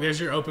bad. Oh, look, there's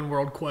your open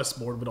world quest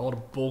board with all the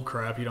bull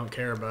crap you don't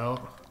care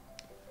about.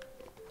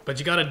 But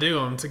you gotta do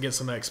them to get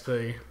some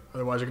XP.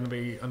 Otherwise, you're gonna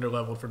be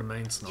underleveled for the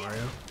main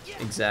scenario.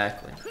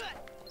 Exactly.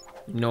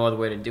 No other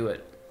way to do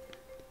it.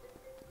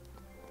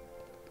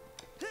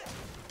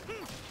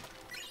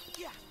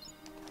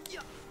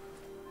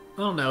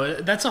 I don't know.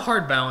 That's a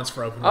hard balance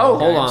for open Oh,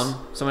 world hold games.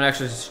 on. Someone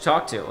actually to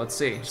talk to. Let's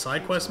see.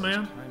 Side quest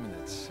man? I'm in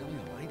that silly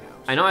lighthouse.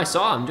 I know, I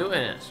saw him doing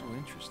it. What's so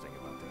interesting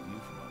about the view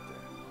from up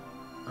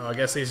there? Oh, I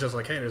guess he's just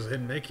like, hey, there's a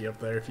hidden Mickey up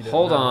there if you didn't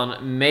Hold know.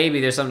 on.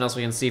 Maybe there's something else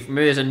we can see.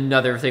 Maybe there's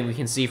another thing we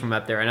can see from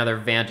up there. Another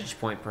vantage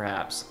point,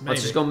 perhaps. Let's Maybe.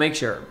 just go make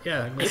sure.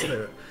 Yeah, let's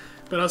do it.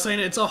 But I was saying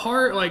it's a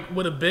hard, like,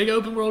 with a big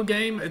open world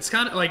game, it's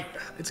kind of like,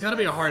 it's got to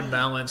be a hard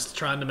balance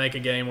trying to make a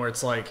game where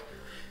it's like,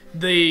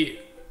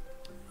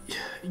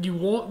 you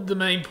want the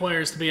main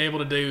players to be able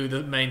to do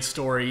the main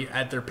story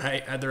at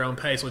their own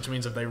pace, which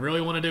means if they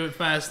really want to do it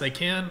fast, they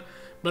can,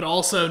 but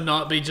also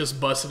not be just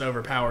busted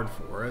overpowered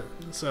for it.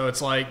 So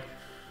it's like,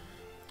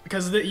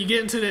 because you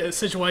get into the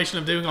situation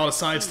of doing all the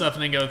side stuff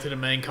and then go through the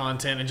main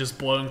content and just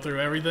blowing through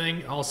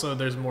everything. Also,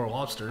 there's more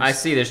lobsters. I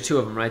see. There's two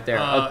of them right there.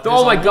 There's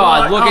oh my a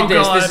God! lot- Look at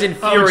this. God. This is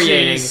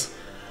infuriating. jeez.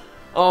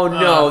 Oh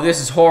no! This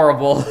is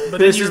horrible. But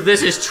this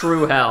then is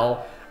true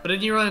hell. But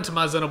then you run into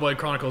my Xenoblade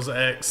Chronicles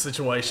X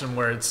situation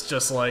where it's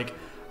just like,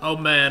 oh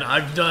man,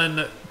 I've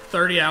done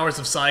 30 hours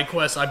of side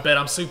quests. I bet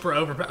I'm super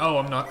overpowered. Oh,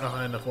 I'm not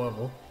high enough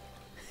level.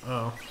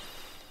 Oh.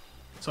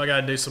 So I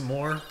gotta do some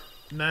more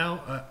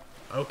now?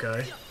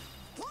 Okay.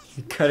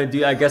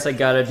 I guess I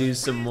gotta do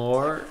some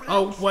more.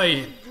 Oh,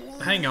 wait.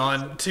 Hang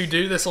on. To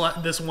do this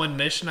one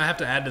mission, I have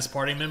to add this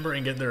party member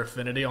and get their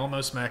affinity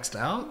almost maxed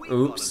out?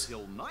 Oops.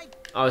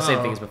 Oh,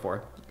 same thing as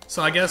before.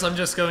 So I guess I'm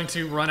just going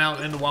to run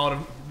out in the wild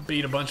and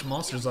beat a bunch of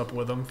monsters up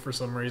with them for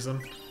some reason.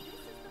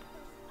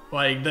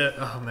 Like,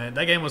 oh man,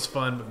 that game was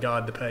fun, but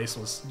god, the pace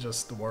was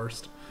just the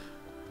worst.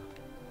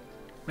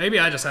 Maybe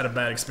I just had a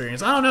bad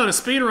experience. I don't know, the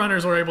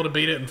speedrunners were able to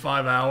beat it in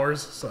 5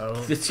 hours,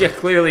 so... Yeah,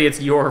 clearly it's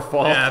your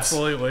fault. Yeah,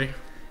 absolutely.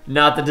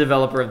 Not the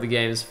developer of the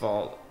game's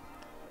fault.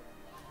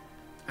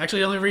 Actually,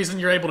 the only reason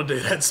you're able to do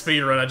that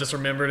speedrun, I just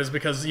remembered, is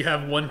because you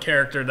have one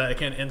character that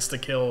can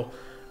insta-kill,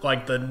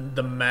 like, the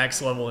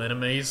max level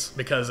enemies,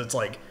 because it's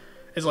like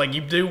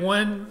you do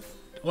one...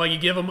 Like, you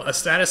give them a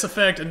status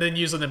effect and then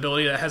use an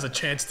ability that has a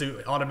chance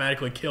to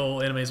automatically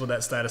kill enemies with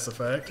that status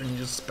effect, and you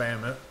just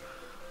spam it.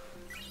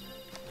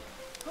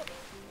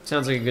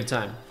 Sounds like a good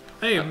time.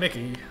 Hey,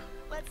 Mickey.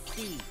 Let's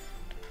see.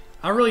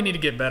 I really need to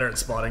get better at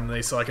spotting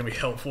these so I can be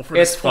helpful for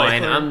It's this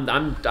fine.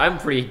 playthrough. I'm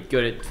pretty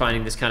good at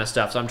finding this kind of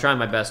stuff, so I'm trying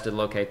my best to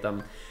locate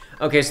them.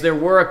 Okay, so there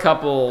were a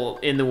couple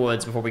in the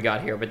woods before we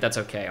got here, but that's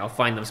okay. I'll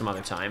find them some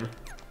other time.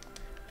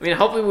 I mean,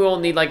 hopefully we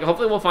won't need, like,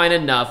 hopefully we'll find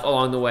enough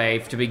along the way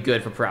to be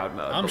good for Proud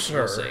Mode. I'm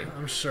sure. We'll see.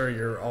 I'm sure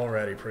you're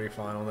already pretty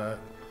fine on that.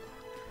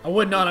 I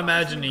would not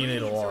imagine you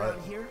need a lot.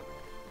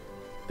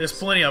 There's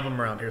plenty of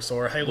them around here,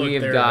 Sora. Hey, look, We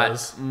have there it got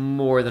is.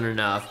 more than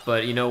enough,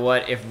 but you know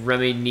what? If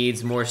Remy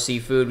needs more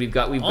seafood, we've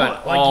got Like,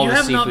 all you the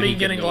have seafood not he been could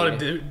getting a lot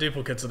of need.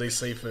 duplicates of these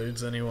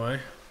seafoods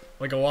anyway.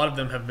 Like, a lot of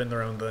them have been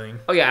their own thing.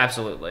 Oh yeah,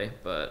 absolutely,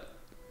 but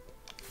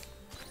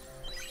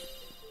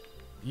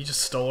You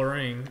just stole a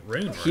ring.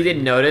 he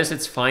didn't notice.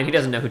 It's fine. He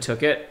doesn't know who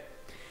took it.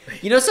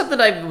 You know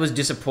something I was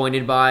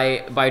disappointed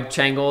by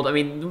Changled? I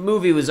mean, the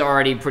movie was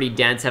already pretty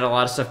dense, had a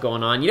lot of stuff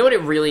going on. You know what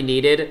it really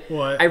needed?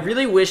 What? I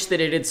really wish that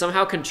it had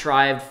somehow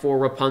contrived for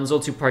Rapunzel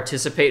to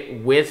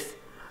participate with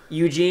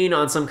Eugene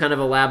on some kind of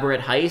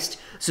elaborate heist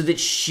so that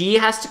she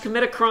has to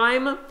commit a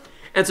crime.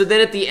 And so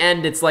then at the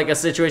end, it's like a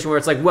situation where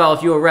it's like, well,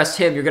 if you arrest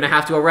him, you're going to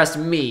have to arrest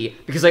me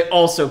because I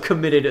also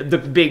committed the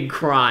big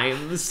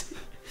crimes.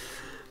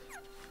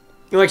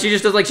 Like, she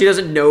just does, like, she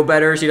doesn't know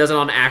better, she does it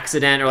on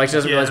accident, or, like, she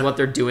doesn't realize what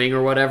they're doing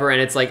or whatever,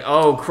 and it's like,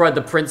 oh, crud,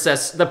 the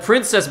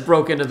princess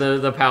broke into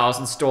the palace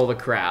and stole the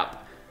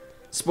crap.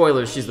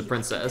 Spoilers, she's the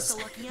princess.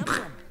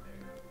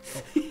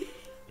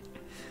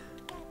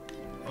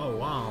 Oh,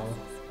 wow.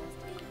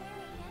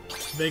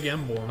 Big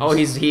emblems. Oh,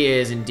 he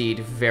is indeed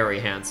very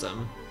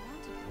handsome.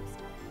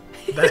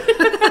 That's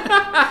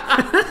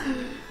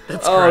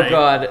Oh great.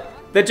 god.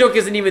 That joke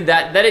isn't even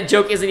that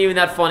joke isn't even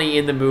that funny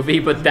in the movie,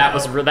 but that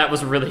was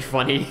really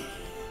funny.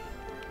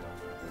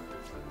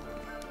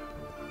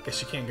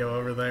 Guess you can't go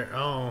over there.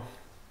 Oh.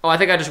 Oh, I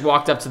think I just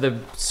walked up to the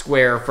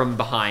square from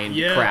behind.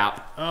 Yeah.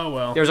 Crap. Oh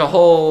well. There was a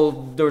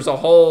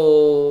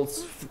whole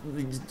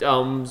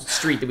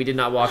street that we did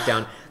not walk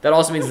down. That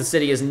also means the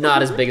city is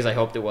not as big as I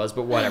hoped it was,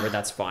 but whatever,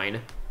 that's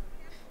fine.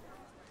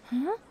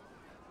 Huh?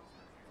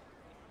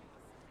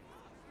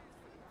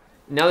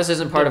 Now this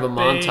isn't part of a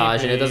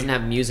montage, and it baby. doesn't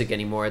have music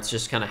anymore. It's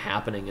just kind of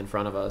happening in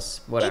front of us.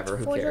 Whatever,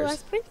 It's who for the cares?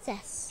 last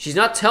princess. She's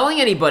not telling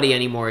anybody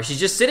anymore. She's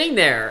just sitting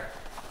there.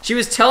 She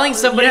was telling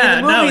somebody Yeah,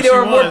 in the movie no, there she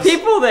were more was.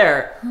 people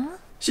there. Huh?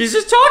 She's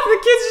just talking.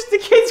 The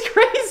kid's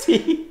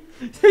crazy.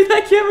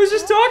 That kid was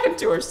just talking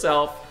to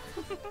herself.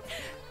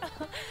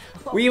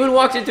 We even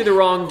walked in through the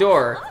wrong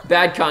door.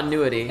 Bad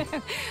continuity.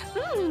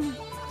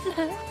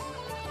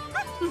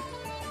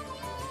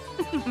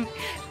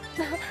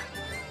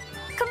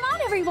 Come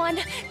on, everyone.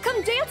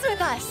 Come dance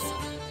with us.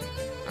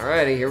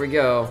 Alrighty, here we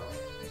go.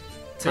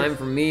 Time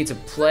for me to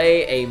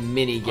play a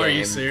mini game. Are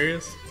you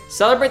serious?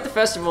 Celebrate the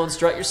festival and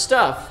strut your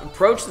stuff.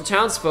 Approach the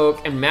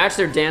townsfolk and match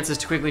their dances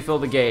to quickly fill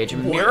the gauge.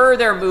 Mirror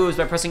their moves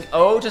by pressing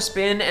O to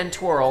spin and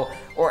twirl,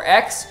 or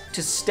X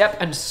to step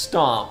and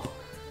stomp.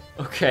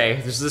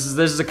 Okay, this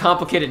is a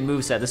complicated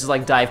moveset. This is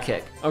like dive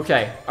kick.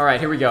 Okay, all right,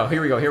 here we go.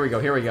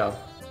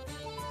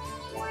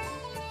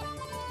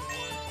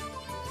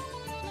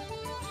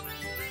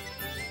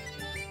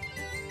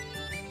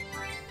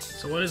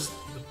 So what is?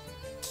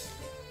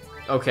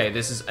 Okay,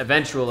 this is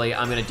eventually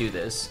I'm gonna do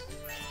this.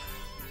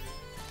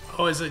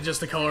 Oh, is it just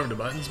the color of the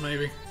buttons,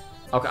 maybe?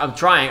 Okay, I'm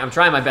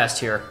trying my best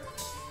here.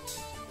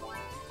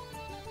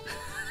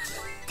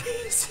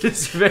 This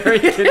is very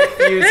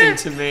confusing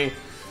to me.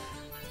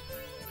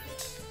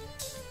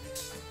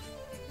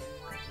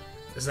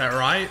 Is that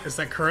right? Is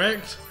that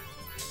correct?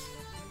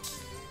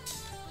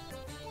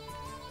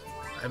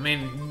 I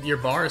mean, your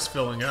bar is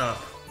filling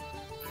up.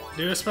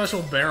 Do a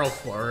special barrel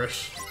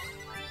flourish.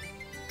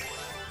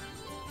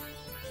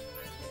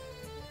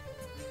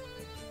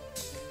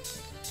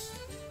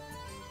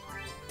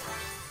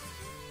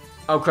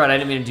 Oh crud, I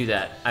didn't mean to do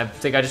that. I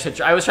think I just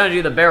hit, I was trying to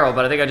do the barrel,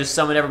 but I think I just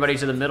summoned everybody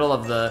to the middle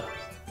of the...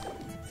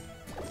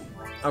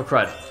 Oh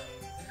crud.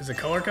 Is it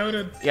color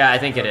coded? Yeah, I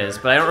think it is,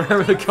 but I don't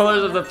remember the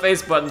colors of the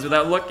face buttons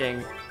without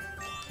looking.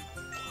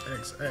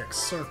 XX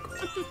circle.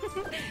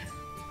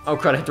 Oh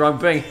crud, I hit the wrong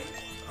thing.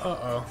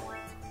 Uh-oh.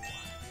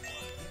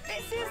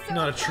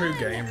 Not a true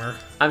gamer.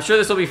 I'm sure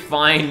this will be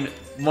fine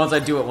once I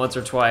do it once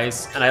or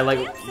twice, and I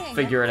like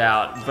figure it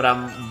out, but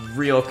I'm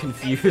real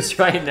confused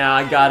right now,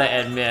 I gotta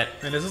admit.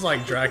 And this is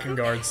like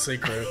Drakengard's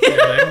secret thing.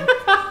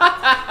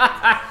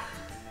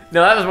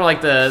 No, that was more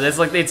like it's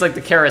like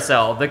the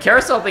carousel. The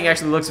carousel thing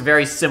actually looks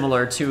very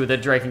similar to the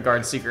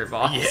Drakengard secret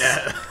boss.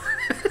 Yeah.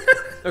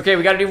 Okay,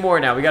 we gotta do more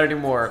now. We gotta do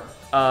more.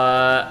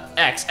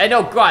 X.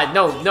 No, God,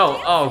 no.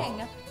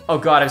 Oh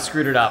God, I've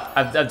screwed it up.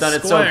 I've done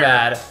it so Square.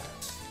 bad.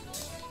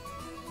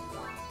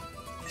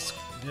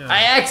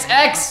 Yeah.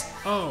 X.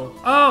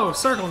 Oh,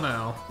 circle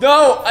now.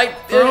 No,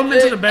 Throw him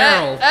into the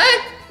barrel.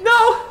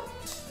 No.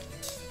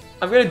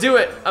 I'm gonna do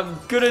it.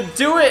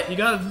 You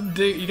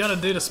gotta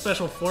do the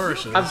special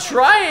flourishes. I'm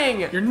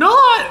trying. You're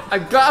not! I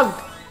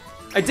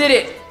did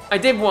it. I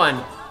did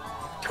one.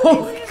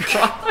 Oh my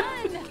God.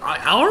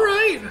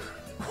 Alright.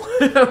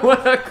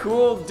 What a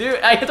cool dude.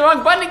 I hit the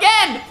wrong button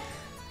again.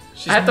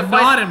 She's I have to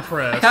not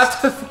impressed. I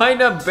have to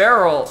find a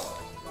barrel.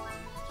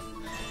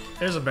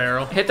 There's a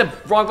barrel. Hit the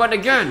wrong button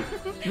again.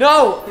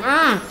 No.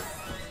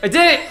 I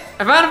did it.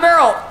 I found a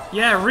barrel.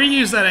 Yeah,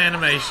 reuse that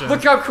animation.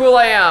 Look how cool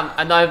I am.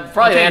 And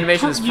probably the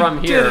animation is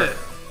from you here. Did it.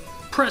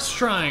 Press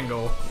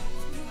triangle.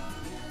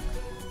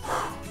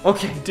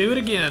 Okay. Do it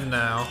again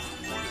now.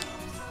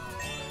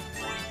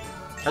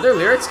 Are there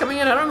lyrics coming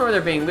in? I don't remember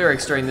there being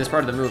lyrics during this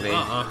part of the movie.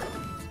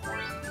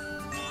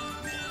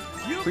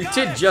 We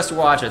did just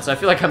watch it, so I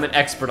feel like I'm an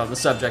expert on the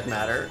subject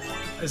matter.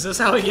 Is this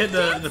how we get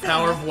the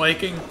power of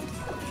waking?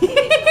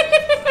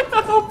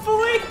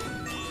 Hopefully.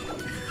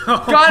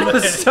 Oh, God,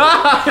 man.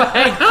 stop!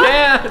 I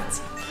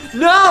can't!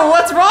 No,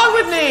 what's wrong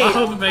with me? I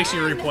hope it makes you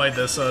replay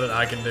this so that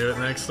I can do it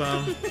next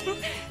time.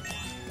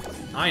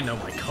 I know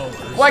my colors.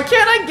 Why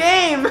can't I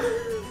game?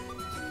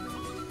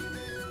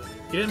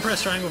 You didn't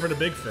press triangle for the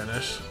big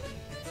finish.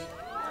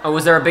 Oh,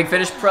 was there a big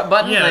finish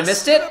button and I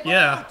missed it?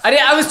 Yeah.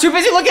 I was too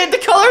busy looking at the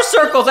color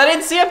circles. I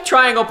didn't see a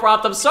triangle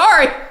prompt. I'm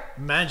sorry.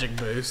 Magic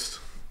boost.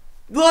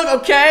 Look,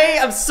 okay,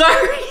 I'm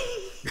sorry.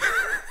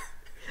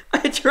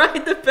 I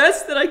tried the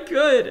best that I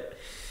could.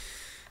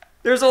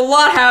 There's a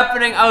lot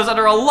happening. I was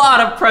under a lot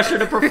of pressure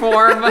to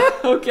perform,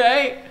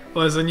 okay?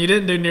 Listen, you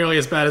didn't do nearly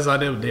as bad as I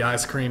did with the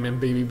ice cream and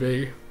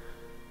BBB.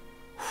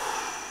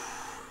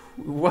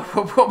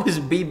 What was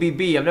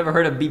BBB? I've never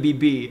heard of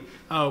BBB.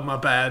 Oh, my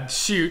bad.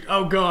 Shoot.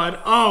 Oh, God.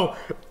 Oh.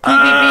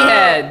 BBB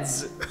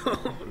heads.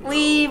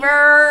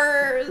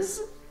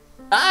 Levers.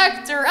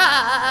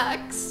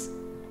 Octorox.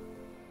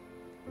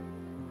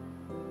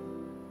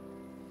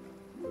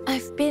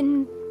 I've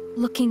been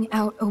looking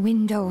out a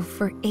window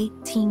for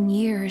 18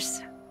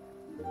 years.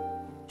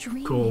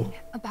 Dreaming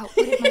about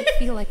what it might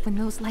feel like when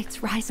those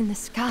lights rise in the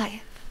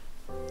sky.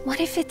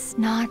 What if it's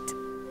not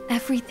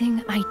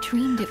everything I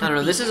dreamed it would be? I don't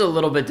know, this is a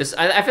little bit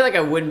I feel like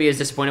I wouldn't be as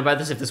disappointed by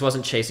this if this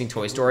wasn't chasing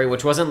Toy Story,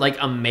 which wasn't like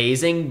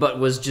amazing, but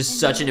was just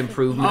such an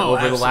improvement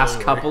over the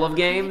last couple of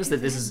games that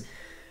this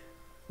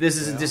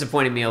is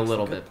disappointing me a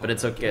little bit, but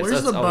it's okay.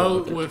 Where's the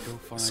boat with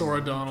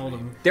Sora, Donald,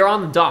 and... They're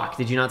on the dock.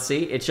 Did you not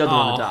see? It showed them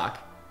on the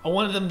dock. I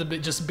wanted them to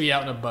just be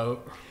out in a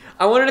boat.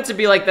 I wanted it to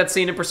be like that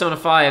scene in Persona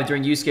 5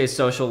 during Yusuke's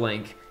social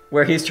link,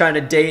 where he's trying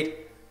to date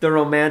the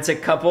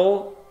romantic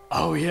couple.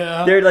 Oh,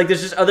 yeah.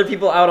 There's just other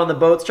people out on the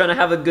boats trying to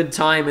have a good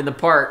time in the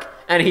park,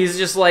 and he's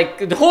just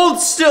like, hold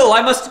still,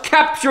 I must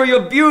capture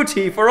your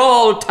beauty for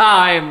all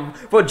time,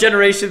 for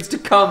generations to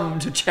come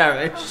to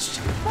cherish.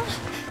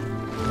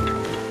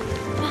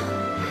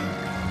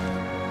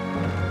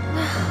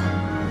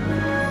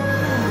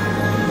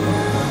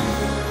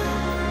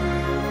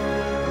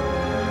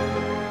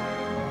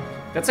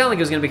 That sounded like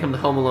it was going to become the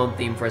Home Alone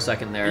theme for a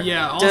second there.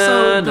 Yeah,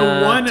 also,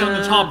 the one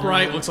on the top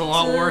right looks a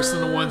lot worse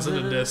than the ones in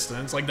the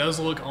distance. Like, those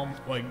look,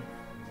 like,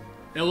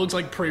 it looks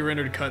like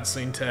pre-rendered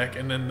cutscene tech,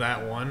 and then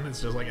that one,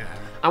 it's just like,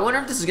 I wonder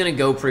if this is going to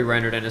go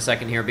pre-rendered in a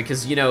second here,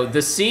 because, you know,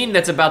 the scene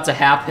that's about to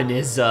happen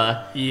is,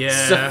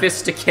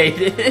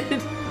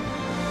 sophisticated.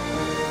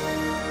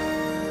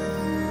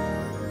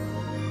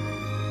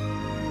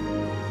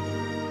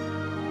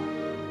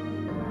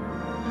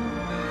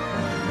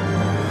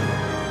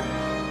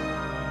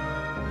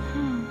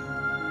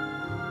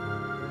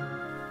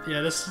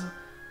 Yeah,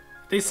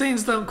 these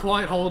scenes don't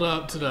quite hold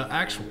up to the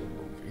actual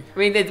movie. I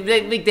mean,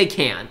 they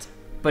can't.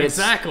 But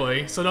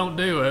exactly, so don't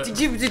do it.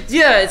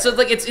 Yeah, so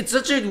like it's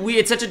such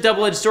a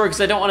double-edged sword because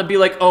I don't want to be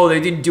like, oh, they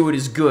didn't do it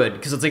as good,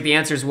 because it's like the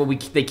answer is, well,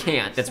 they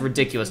can't. That's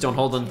ridiculous. Don't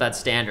hold them to that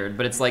standard.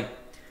 But it's like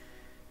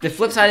the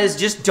flip side is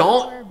just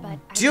don't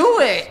do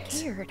it.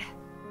 Scared.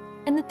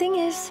 And the thing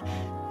is,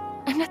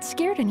 I'm not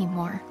scared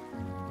anymore.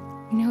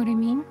 You know what I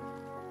mean?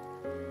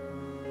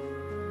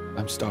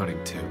 I'm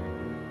starting to.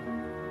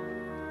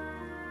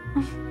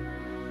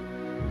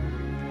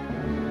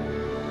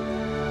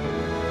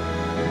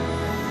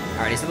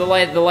 Alrighty, so the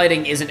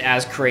lighting isn't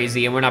as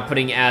crazy, and we're not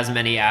putting as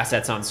many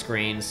assets on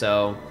screen,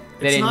 so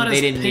they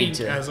didn't need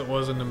to. As it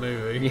was in the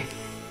movie.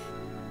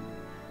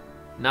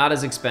 Not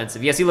as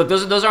expensive. Yeah, see, look,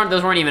 those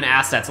weren't even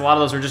assets. A lot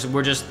of those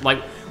were just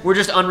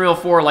Unreal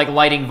 4 like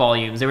lighting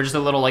volumes. They were just a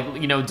little like,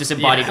 you know,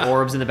 disembodied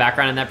orbs in the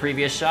background in that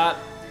previous shot.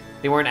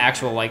 They weren't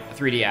actual like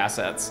 3D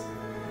assets.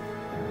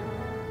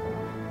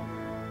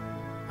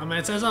 I mean,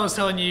 it's as I was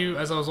telling you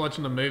as I was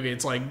watching the movie,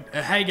 it's like,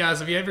 hey guys,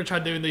 have you ever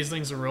tried doing these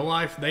things in real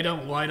life? They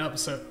don't light up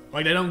so,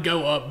 like, they don't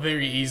go up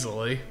very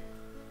easily.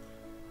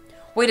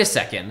 Wait a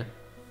second.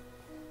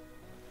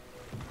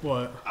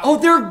 What? Oh,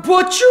 they're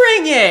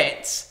butchering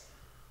it!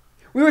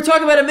 We were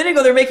talking about a minute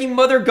ago, they're making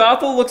Mother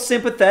Gothel look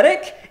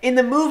sympathetic. In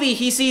the movie,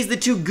 he sees the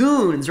two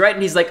goons, right?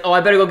 And he's like, oh,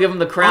 I better go give him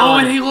the crown. Oh,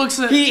 and he looks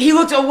at... He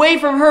looked away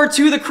from her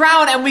to the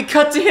crown, and we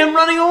cut to him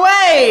running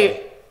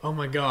away! Oh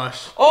my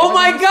gosh. Oh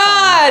my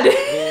god!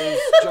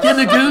 Yeah,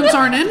 the goons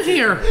aren't in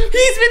here.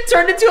 He's been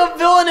turned into a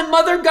villain and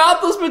Mother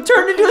Gothel's been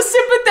turned into a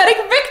sympathetic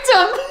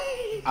victim!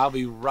 I'll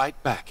be right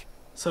back.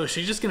 So is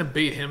she just gonna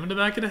beat him in the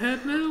back of the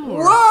head now?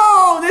 Or?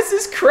 Whoa, this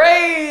is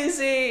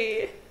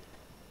crazy!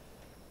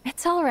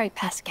 It's alright,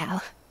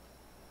 Pascal.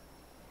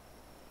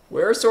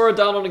 Where are Sora,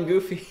 Donald, and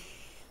Goofy?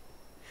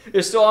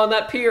 They're still on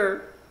that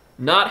pier.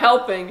 Not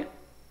helping.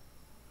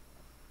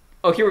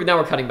 Oh, now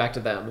we're cutting back to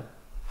them.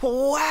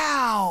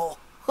 Wow!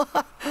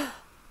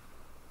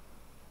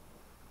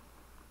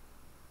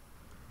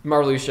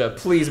 Marluxia,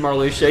 please,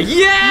 Marluxia.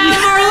 Yeah,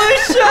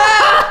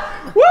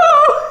 Marluxia! Woo!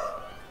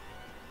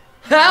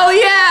 Hell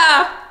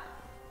yeah!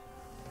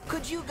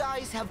 Could you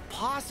guys have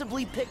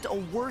possibly picked a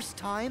worse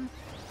time?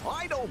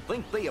 I don't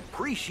think they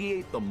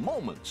appreciate the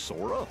moment,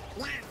 Sora.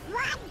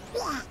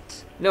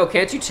 No,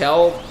 can't you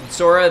tell,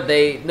 Sora?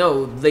 They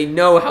know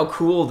how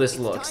cool this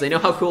looks. They know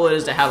how cool it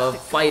is to have a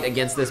fight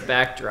against this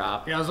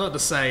backdrop. Yeah, I was about to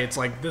say, it's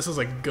like, this is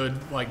a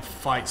good, like,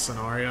 fight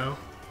scenario.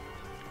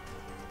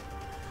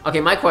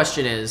 Okay, my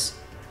question is,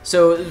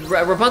 so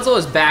Rapunzel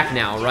is back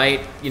now,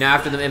 right? You know,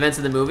 after the events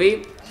of the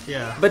movie?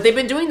 Yeah. But they've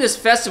been doing this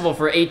festival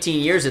for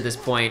 18 years at this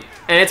point,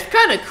 and it's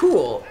kind of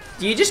cool.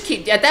 Do you just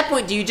keep, at that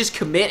point, do you just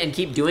commit and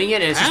keep doing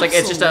it, and it's just like,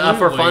 it's just a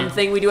for fun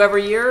thing we do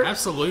every year?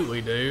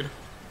 Absolutely, dude.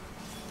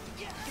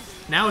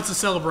 Now it's a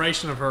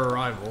celebration of her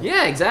arrival.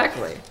 Yeah,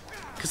 exactly.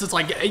 Because it's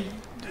like, hey,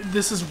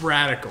 this is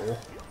radical.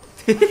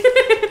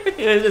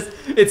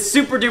 It's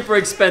super duper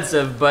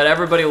expensive, but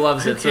everybody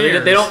loves it. So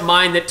they don't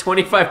mind that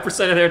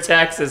 25% of their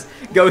taxes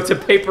go to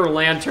paper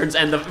lanterns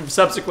and the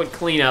subsequent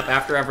cleanup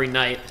after every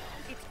night.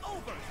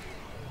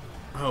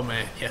 Oh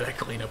man, yeah, that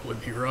cleanup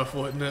would be rough,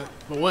 wouldn't it?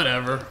 But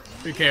whatever.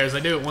 Who cares? They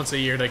do it once a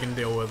year, they can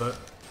deal with it.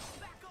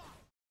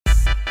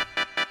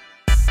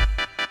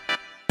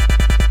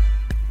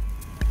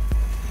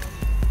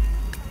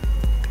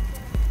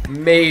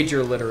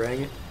 Major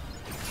littering.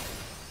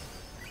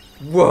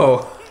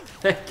 Whoa.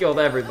 That killed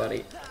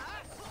everybody.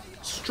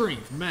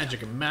 Strength,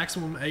 magic, and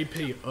maximum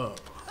AP up.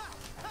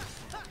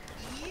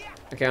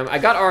 Okay, I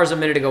got ours a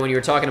minute ago when you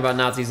were talking about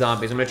Nazi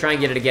zombies. I'm gonna try and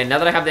get it again. Now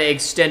that I have the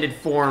extended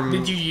form...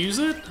 Did you use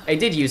it? I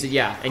did use it,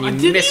 yeah. And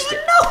you missed it.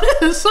 I didn't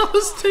even notice! I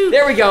was too...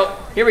 There we go.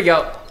 Here we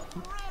go.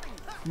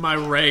 My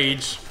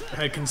rage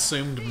had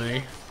consumed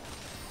me.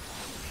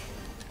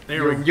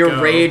 There we go.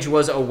 Your rage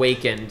was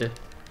awakened.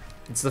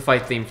 It's the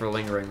fight theme for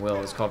Lingering Will.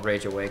 It's called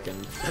Rage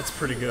Awakened. That's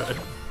pretty good.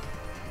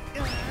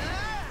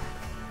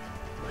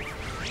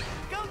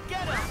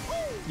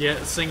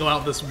 Yeah, single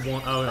out this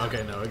one. Oh,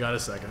 okay, no, I got a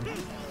second.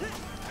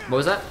 What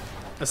was that?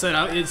 I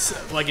said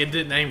it's like it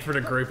didn't aim for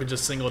the group; it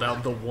just singled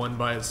out the one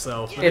by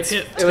itself. I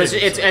think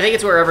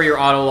it's wherever your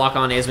auto lock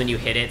on is when you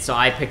hit it. So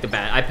I picked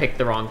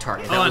the wrong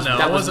target.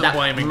 I wasn't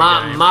blaming the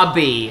game. My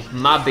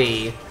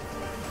B.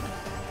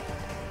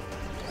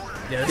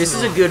 Yeah, this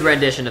is a good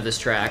rendition of this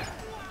track.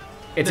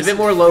 It's a bit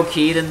more low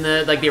key than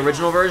the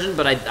original version,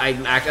 but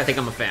I think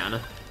I'm a fan.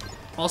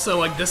 Also,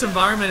 like this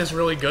environment is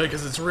really good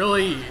because it's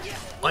really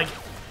like.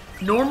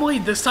 Normally,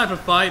 this type of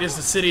fight is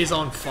the city is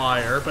on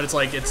fire, but it's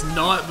like, it's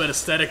not, but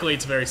aesthetically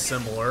it's very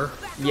similar.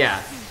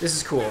 Yeah, this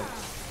is cool.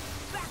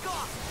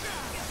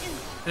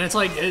 And it's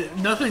like,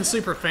 nothing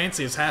super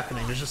fancy is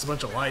happening, there's just a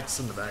bunch of lights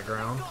in the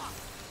background.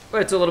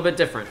 But it's a little bit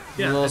different.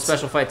 Yeah, a little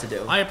special fight to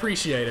do. I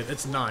appreciate it,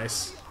 it's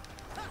nice.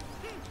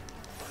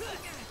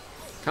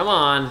 Come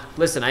on,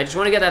 listen, I just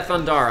want to get that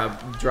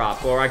Thundara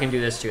drop, or I can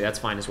do this too, that's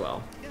fine as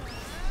well.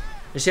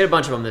 Just hit a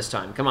bunch of them this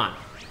time, come on.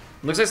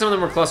 Looks like some of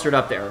them were clustered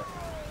up there.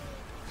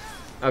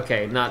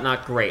 Okay,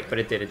 not great, but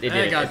it did it.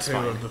 I got two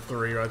of the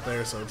three right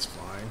there, so it's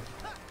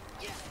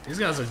fine. These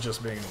guys are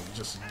just being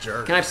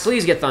jerks. Can I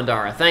please get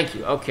Thundara? Thank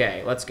you.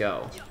 Okay, let's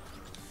go.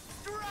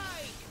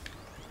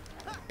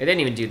 It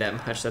didn't even do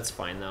that much. That's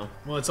fine though.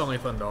 Well, it's only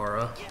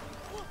Thundara.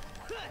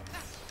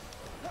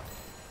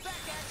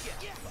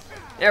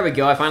 There we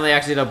go. I finally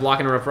actually ended up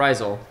blocking a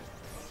reprisal.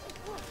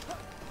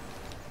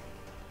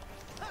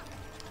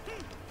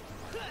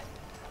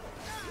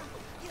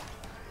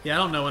 Yeah, I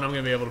don't know when I'm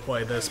gonna be able to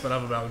play this, but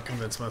I've about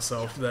convinced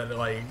myself that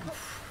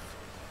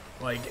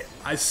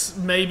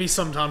maybe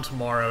sometime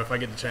tomorrow, if I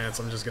get the chance,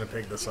 I'm just gonna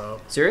pick this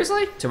up.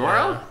 Seriously?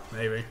 Tomorrow? Yeah,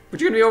 maybe.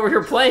 But you're gonna be over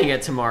here playing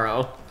it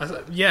tomorrow.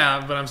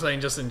 Yeah, but I'm saying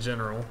just in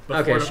general.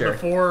 Okay, sure.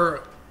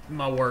 Before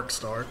my work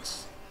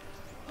starts,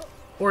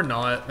 or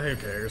not, who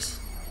cares?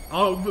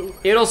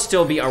 It'll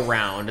still be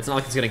around. It's not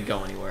like it's gonna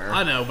go anywhere.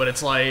 I know, but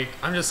it's like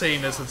I'm just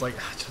saying this. It's like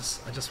I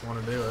just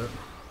want to do it.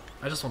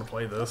 I just want to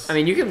play this. I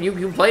mean, you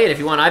can play it if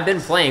you want. I've been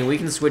playing. We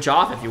can switch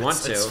off if you want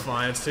to. It's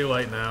fine. It's too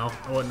late now.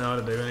 I wouldn't know how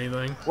to do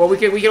anything. Well, we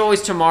could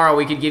always tomorrow.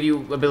 We could give you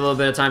a little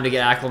bit of time to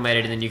get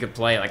acclimated, and then you could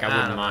play. Like I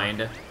wouldn't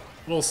mind.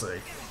 We'll see.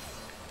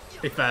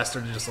 It'd be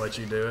faster to just let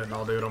you do it, and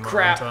I'll do it on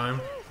my own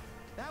time.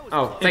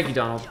 Oh, thank you,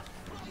 Donald.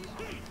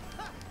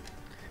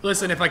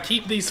 Listen, if I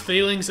keep these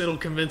feelings, it'll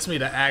convince me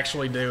to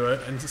actually do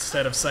it,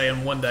 instead of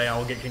saying one day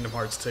I'll get Kingdom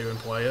Hearts 2 and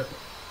play it.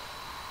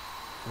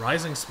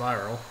 Rising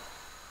Spiral.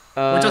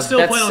 Which I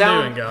still plan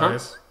on doing,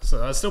 guys. Huh?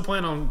 So I still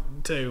plan on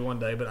 2 one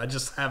day, but I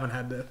just haven't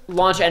had to.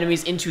 Launch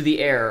enemies into the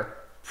air.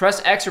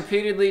 Press X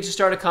repeatedly to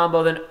start a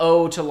combo, then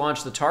O to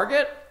launch the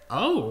target.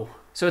 Oh.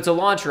 So it's a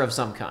launcher of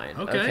some kind.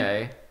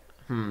 Okay.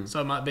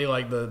 So it might be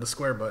like the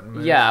square button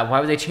move. Yeah, why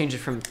would they change it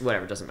from...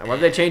 Whatever, doesn't matter. Why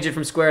would they change it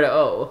from square to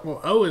O?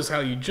 Well, O is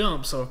how you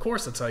jump, so of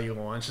course that's how you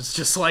launch. It's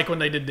just like when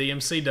they did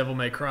DMC Devil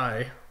May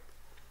Cry.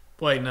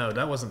 Wait, no,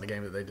 that wasn't the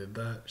game that they did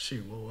that.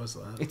 Shoot, what was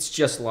that? It's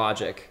just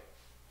logic.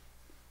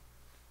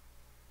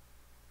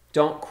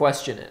 Don't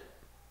question it.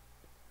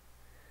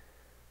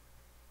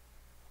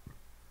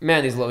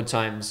 Man, these load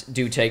times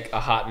do take a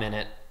hot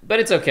minute. But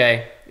it's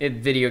okay.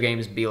 Video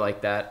games be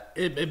like that.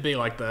 It'd be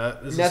like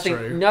that. This is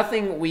true.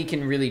 Nothing we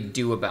can really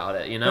do about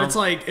it, you know? But it's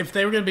like, if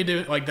they were going to be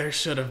doing... Like, there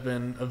should have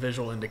been a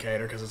visual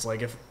indicator, because it's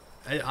like, if...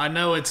 I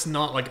know it's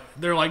not like...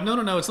 They're like,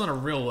 no, it's not a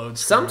real load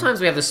screen.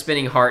 Sometimes we have the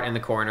spinning heart in the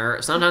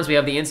corner. Sometimes we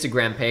have the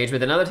Instagram page, but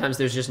then other times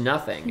there's just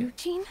nothing.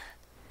 Eugene?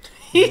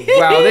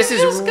 Wow, this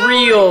is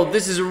real.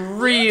 This is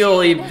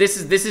really...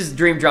 This is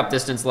Dream Drop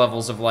Distance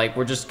levels of, like,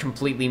 we're just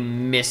completely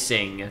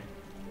missing...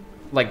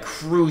 like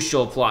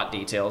crucial plot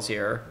details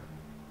here.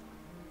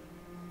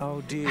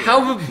 Oh dear.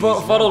 How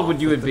befuddled would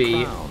you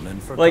be?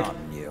 Like,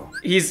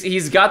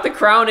 he's got the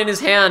crown in his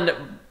hand,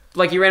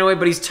 like he ran away,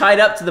 but he's tied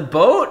up to the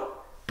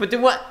boat. But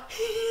then what?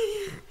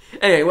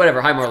 Anyway,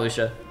 whatever. Hi,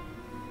 Marluxia.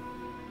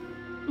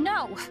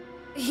 No,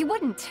 he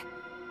wouldn't.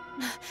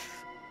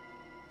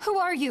 Who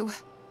are you?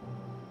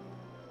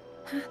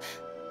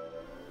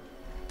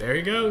 There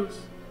he goes.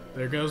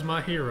 There goes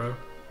my hero.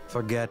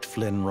 Forget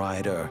Flynn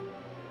Rider.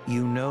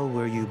 You know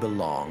where you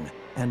belong,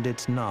 and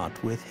it's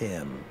not with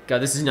him. God,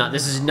 this is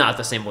not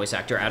the same voice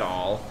actor at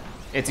all.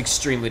 It's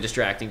extremely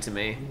distracting to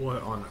me.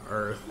 What on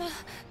earth?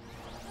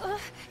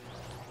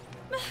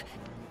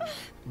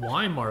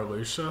 Why,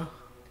 Marluxia?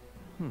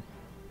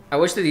 I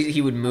wish that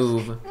he would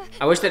move.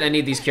 I wish that any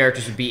of these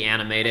characters would be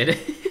animated.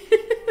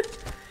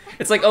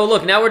 It's like, oh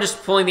look, now we're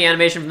just pulling the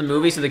animation from the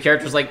movie so the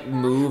characters like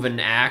move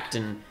and act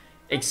and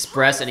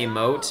express and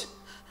emote.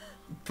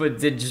 But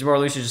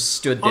Marluxia just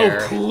stood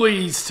there. Oh,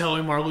 please tell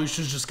me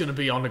Marluxia's just gonna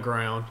be on the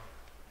ground.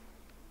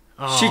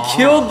 Aww. She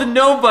killed the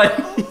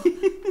nobody.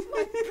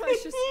 My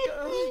precious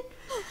girl.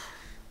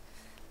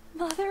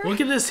 Mother?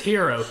 Look at this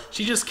hero.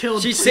 She just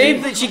killed... She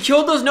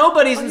killed those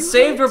nobodies and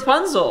saved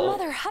Rapunzel.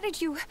 Mother, how did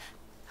you...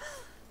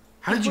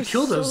 How did you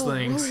kill those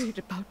things? Worried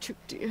about you,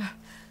 dear.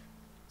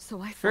 So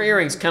her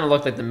earrings kind of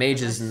look like the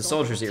mages and the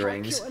soldiers'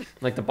 earrings,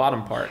 like the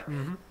bottom part.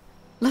 Mm-hmm.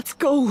 Let's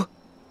go.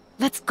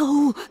 Let's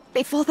go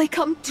before they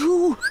come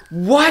to.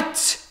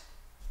 What?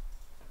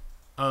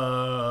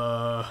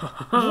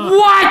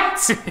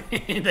 What?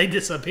 They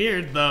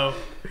disappeared though.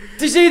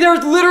 They say they're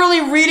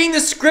literally reading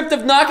the script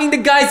of knocking the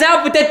guys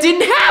out, but that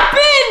didn't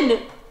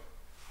happen.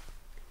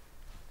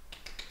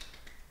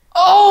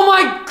 Oh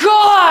my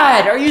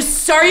god! Are you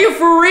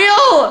for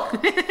real?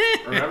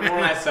 Remember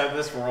when I said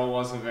this world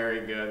wasn't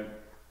very good?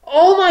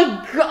 Oh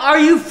my god, are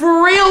you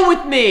for real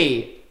with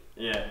me?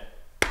 Yeah.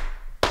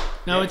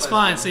 No, it's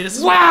fine. See, this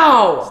is...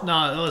 Wow!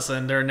 No,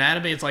 listen, their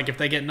anatomy, it's like if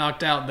they get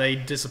knocked out, they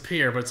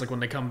disappear, but it's like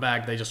when they come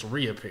back, they just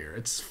reappear.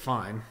 It's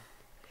fine.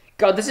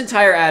 God, this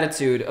entire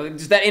attitude,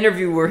 just that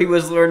interview where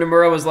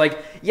Nomura was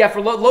like, yeah,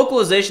 for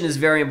localization is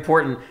very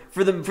important.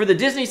 For the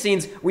Disney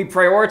scenes, we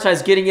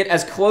prioritize getting it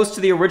as close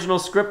to the original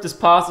script as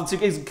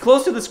possible, as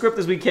close to the script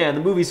as we can,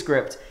 the movie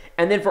script.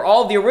 And then for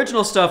all of the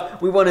original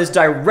stuff, we want as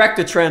direct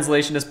a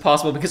translation as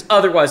possible because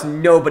otherwise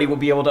nobody will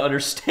be able to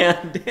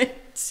understand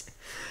it.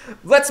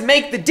 Let's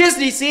make the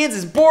Disney scenes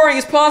as boring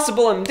as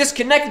possible and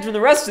disconnected from the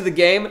rest of the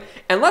game,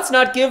 and let's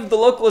not give the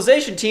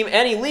localization team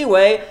any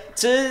leeway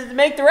to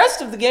make the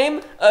rest of the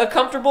game a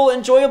comfortable,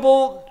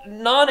 enjoyable,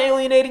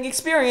 non-alienating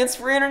experience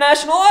for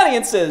international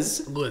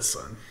audiences.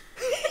 Listen.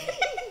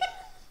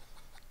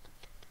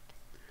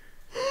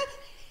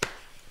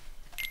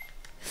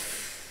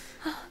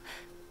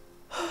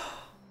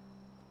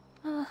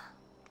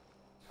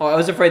 Oh, I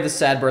was afraid the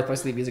sad Birth by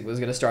Sleep music was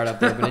going to start up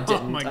there, but it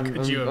didn't. Oh my, I'm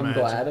imagine?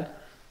 glad.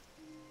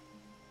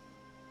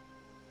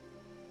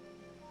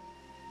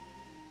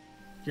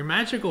 Your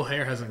magical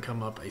hair hasn't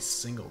come up a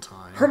single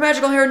time. Her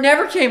magical hair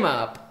never came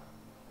up.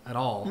 At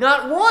all.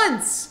 Not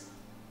once.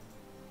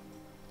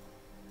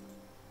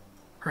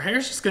 Her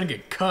hair's just gonna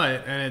get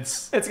cut, and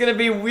it's gonna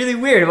be really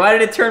weird. Why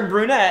did it turn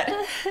brunette?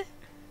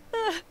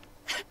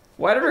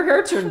 Why did her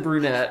hair turn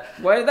brunette?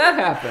 Why did that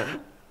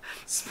happen?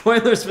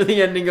 Spoilers for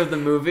the ending of the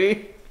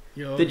movie.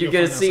 That you're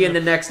gonna see in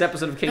the next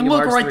episode of Kingdom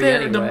Hearts 3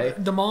 anyway.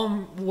 The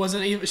mom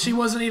wasn't even. She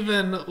wasn't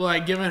even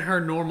like giving her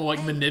normal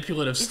like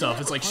manipulative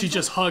stuff. It's like she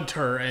just hugged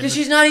her and. Because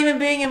she's not even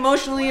being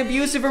emotionally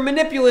abusive or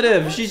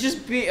manipulative. She's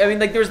just I mean,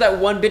 like there was that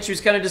one bitch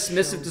who's kind of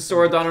dismissive to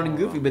Sora, Donald, and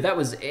Goofy, but that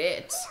was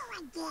it.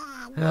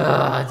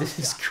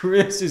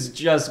 This is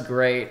just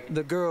great.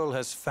 The girl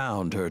has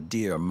found her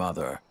dear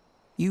mother.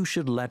 You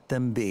should let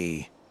them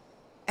be.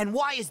 And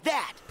why is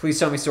that? Please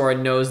tell me Sora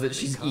knows that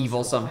she's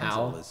evil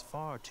somehow. Is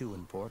far too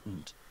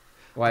important.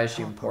 Why is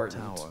she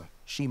important? Tower,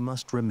 she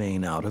must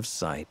remain out of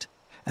sight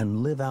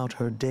and live out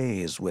her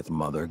days with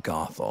Mother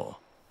Gothel.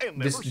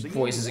 This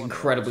voice is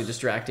incredibly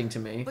distracting to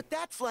me. But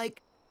that's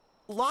like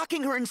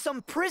locking her in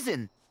some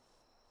prison.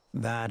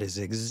 That is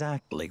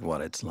exactly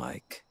what it's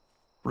like.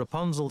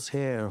 Rapunzel's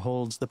hair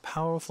holds the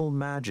powerful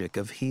magic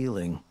of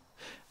healing.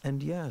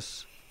 And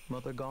yes,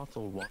 Mother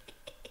Gothel What?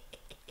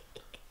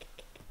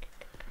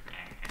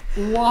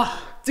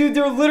 Dude,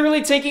 they're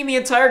literally taking the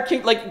entire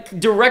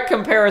direct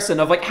comparison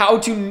of like how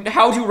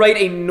to write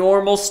a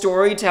normal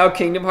story to how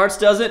Kingdom Hearts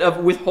does it, of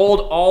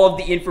withhold all of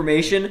the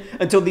information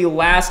until the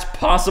last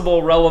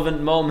possible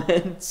relevant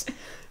moments.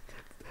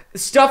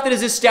 Stuff that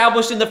is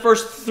established in the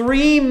first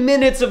 3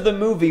 minutes of the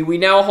movie, we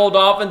now hold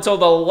off until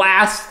the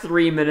last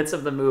 3 minutes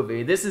of the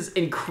movie. This is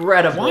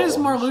incredible. Why is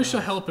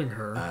Marluxia helping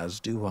her? As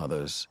do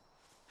others.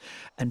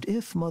 And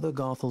if Mother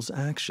Gothel's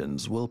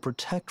actions will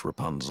protect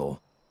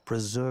Rapunzel,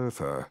 preserve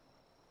her,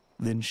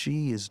 then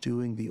she is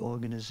doing the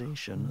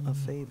organization a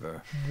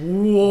favor.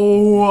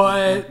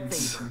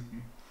 What?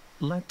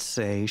 Let's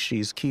say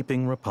she's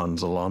keeping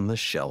Rapunzel on the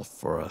shelf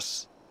for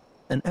us.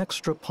 An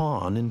extra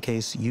pawn in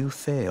case you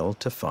fail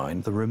to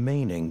find the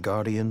remaining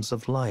Guardians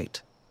of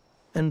Light.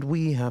 And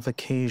we have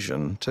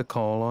occasion to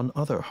call on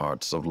other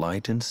Hearts of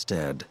Light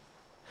instead.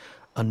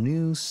 A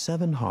new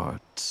 7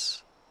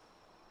 hearts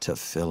to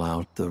fill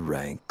out the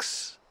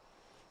ranks.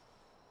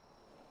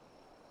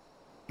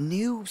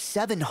 New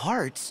 7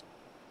 hearts?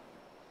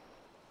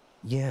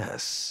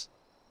 Yes.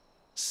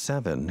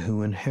 7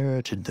 who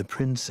inherited the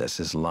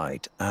princess's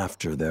light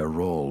after their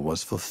role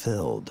was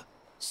fulfilled.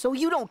 So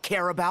you don't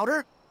care about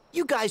her?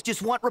 You guys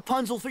just want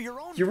Rapunzel for your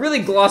own... You're really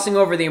glossing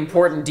over the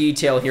important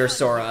detail here,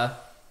 Sora.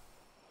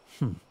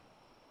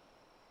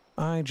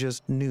 I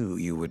just knew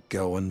you would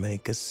go and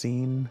make a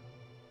scene.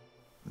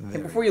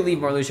 Hey, before you leave,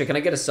 Marluxia, can I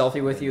get a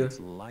selfie with you?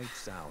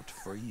 Lights out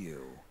for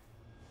you.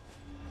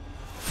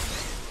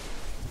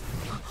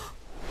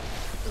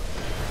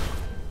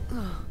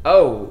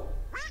 Oh.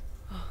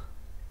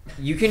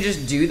 You can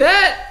just do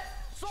that?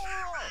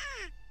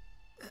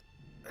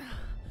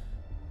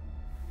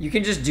 You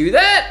can just do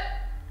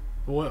that?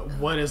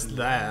 What is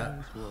that?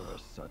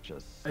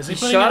 He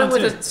shot him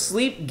with a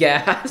sleep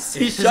gas.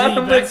 He shot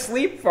him with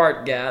sleep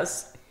fart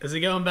gas. Is he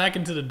going back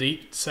into the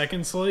deep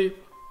second sleep?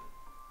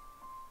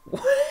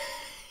 What?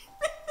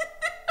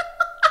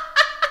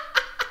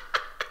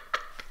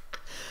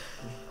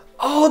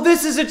 Oh,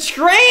 this is a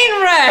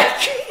train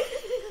wreck!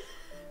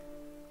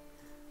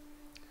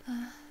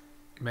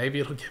 Maybe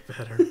it'll get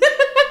better.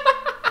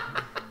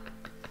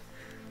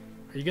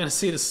 Are you gonna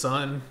see the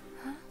sun?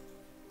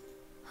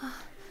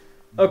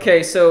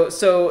 Okay,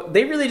 so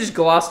they really just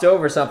glossed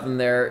over something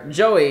there.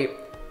 Joey,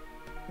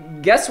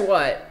 guess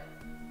what?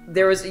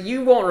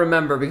 You won't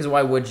remember because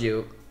why would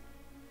you?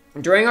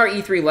 During our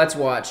E3 Let's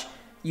Watch,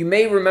 you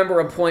may remember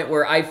a point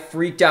where I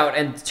freaked out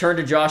and turned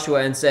to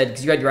Joshua and said,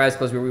 because you had your eyes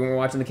closed, we were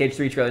watching the Cage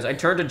 3 trailers, I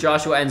turned to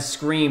Joshua and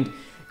screamed,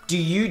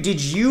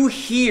 did you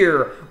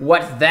hear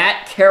what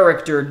that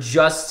character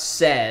just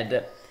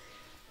said?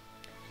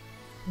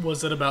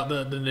 Was it about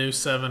the new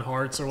 7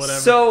 hearts or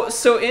whatever?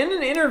 So in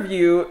an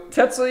interview,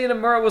 Tetsuya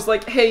Nomura was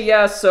like, "Hey,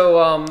 yeah,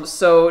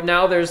 so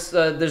now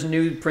there's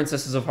new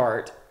Princesses of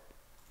Heart,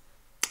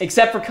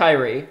 except for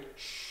Kairi.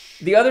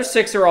 The other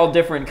 6 are all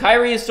different.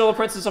 Kairi is still a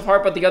Princess of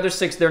Heart, but the other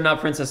 6 they're not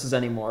princesses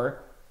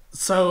anymore."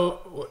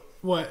 So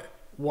what?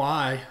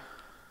 Why?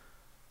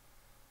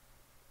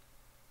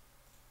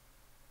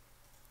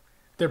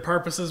 Their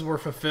purposes were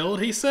fulfilled,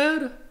 he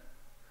said?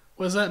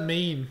 What does that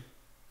mean?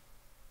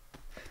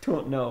 I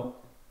don't know.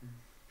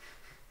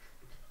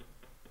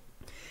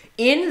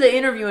 In the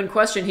interview in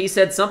question, he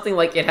said something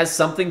like it has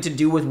something to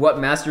do with what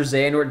Master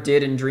Xehanort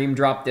did in Dream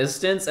Drop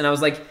Distance, and I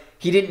was like,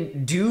 he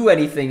didn't do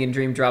anything in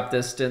Dream Drop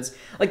Distance.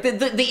 Like,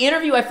 the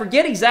interview, I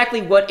forget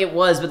exactly what it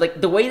was, but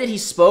like the way that he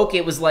spoke,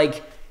 it was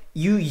like,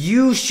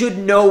 you should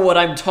know what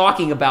I'm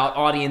talking about,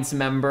 audience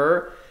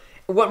member.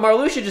 What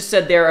Marluxia just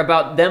said there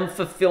about them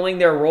fulfilling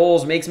their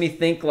roles makes me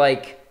think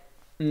like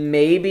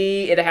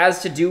maybe it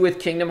has to do with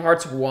Kingdom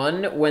Hearts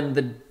 1 when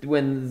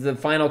the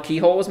final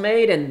keyhole was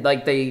made and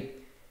like they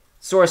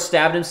sort of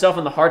stabbed himself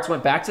and the hearts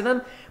went back to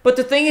them. But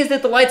the thing is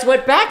that the lights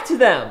went back to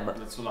them.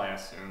 That's what I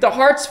assumed. The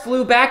hearts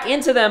flew back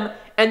into them,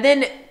 and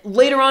then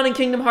later on in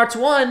Kingdom Hearts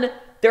 1,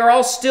 they're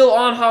all still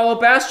on Hollow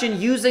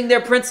Bastion using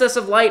their Princess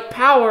of Light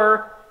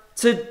power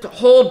to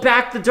hold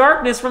back the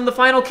darkness from the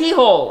final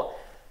keyhole.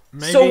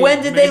 So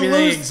when did they lose?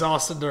 Maybe they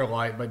exhausted their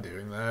light by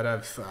doing that.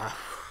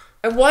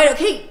 And why?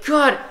 Okay,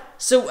 God.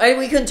 So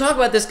we couldn't talk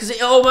about this because,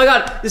 oh my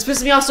God, this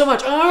pisses me off so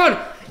much. Oh my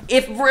God.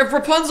 If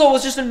Rapunzel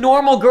was just a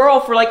normal girl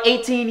for like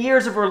 18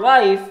 years of her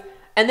life,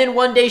 and then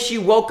one day she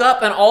woke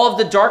up and all of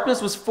the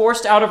darkness was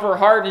forced out of her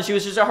heart and she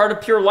was just a heart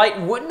of pure light,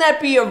 wouldn't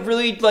that be a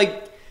really,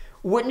 like,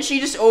 wouldn't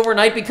she just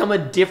overnight become a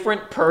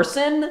different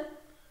person?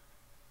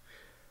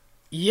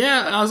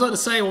 Yeah, I was about to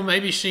say, well,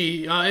 maybe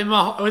she,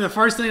 the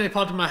first thing that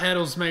popped in my head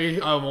was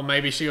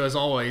maybe she was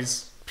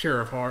always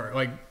pure of heart,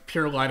 like,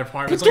 pure light of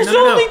heart. But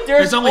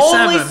there's only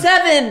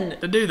 7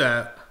 to do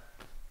that.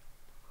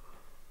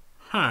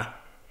 Huh.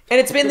 And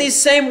it's been these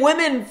same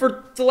women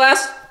for the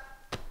last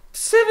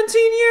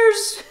 17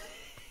 years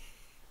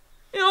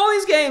in all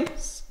these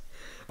games.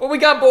 But we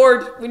got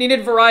bored. We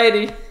needed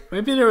variety.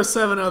 Maybe there were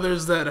 7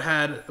 others that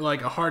had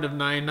like a heart of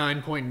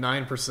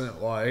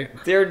 99.9%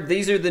 light.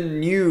 These are the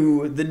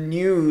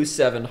new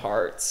 7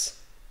 hearts.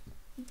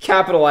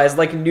 Capitalized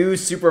like new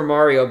Super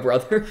Mario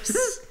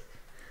Brothers.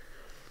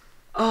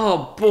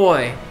 Oh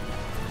boy.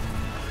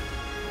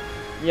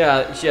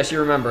 Yeah, she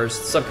remembers.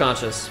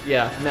 Subconscious.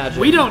 Yeah,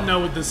 magic. We don't know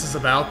what this is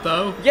about,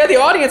 though. Yeah, the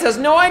audience has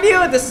no idea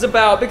what this is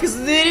about because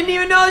they didn't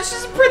even know that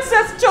she's a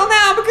princess until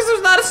now because it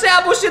was not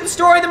established in the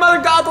story. The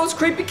Mother Gothel's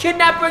creepy,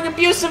 kidnapping,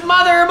 abusive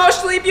mother,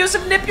 emotionally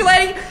abusive,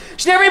 manipulating.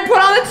 She never even put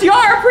on the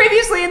tiara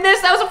previously in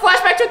this. That was a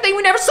flashback to a thing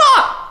we never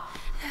saw.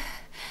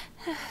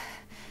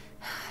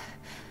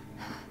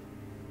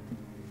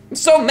 I'm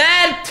so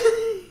mad.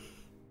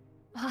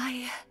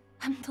 I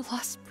am the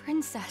lost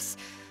princess.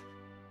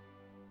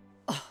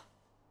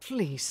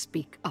 Please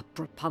speak up,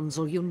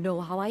 Rapunzel. You know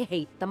how I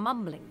hate the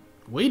mumbling.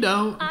 We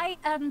don't. I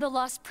am the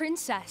lost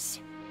princess,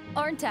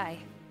 aren't I?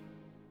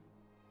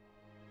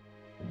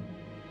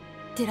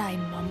 Did I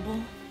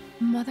mumble,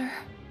 Mother?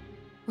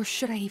 Or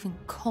should I even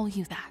call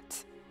you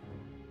that?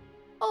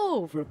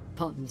 Oh,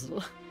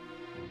 Rapunzel.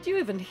 Do you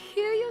even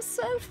hear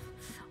yourself?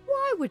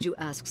 Why would you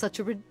ask such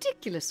a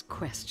ridiculous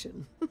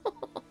question?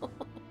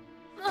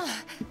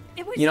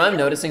 You know, I'm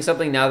noticing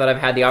something now that I've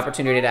had the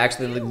opportunity to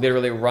actually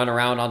literally run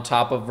around on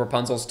top of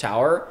Rapunzel's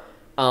tower.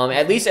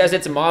 At least as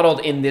it's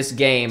modeled in this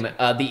game,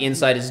 the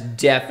inside is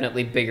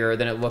definitely bigger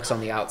than it looks on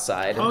the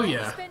outside. Oh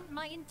yeah.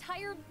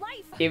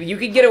 If you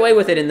could get away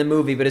with it in the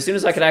movie, but as soon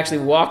as I could actually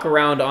walk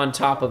around on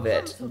top of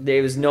it,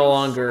 it was no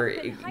longer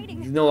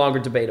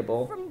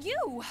debatable. From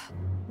you.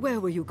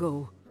 Where will you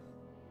go?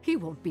 He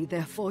won't be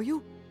there for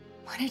you.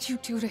 What did you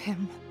do to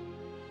him?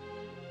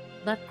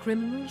 That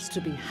criminal's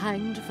to be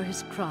hanged for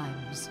his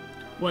crimes.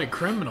 Wait,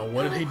 criminal?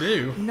 What did he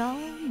do? No,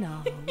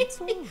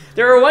 it's all right.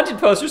 There are wanted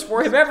posters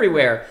for him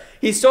everywhere.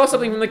 He stole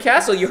something from the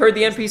castle. You heard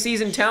the NPCs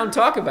in town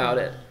talk about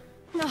it.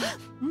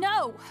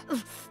 No!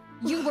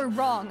 You were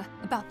wrong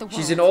about the world.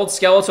 She's an old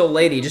skeletal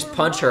lady. Just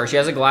punch her. She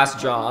has a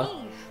glass jaw.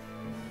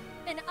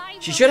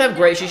 She should have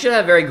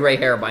very gray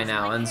hair by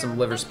now and some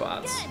liver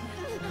spots.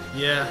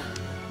 Yeah.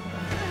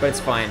 But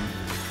it's fine.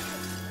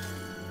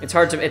 It's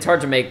hard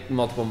to make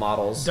multiple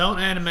models. Don't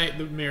animate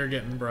the mirror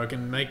getting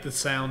broken. Make the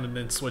sound and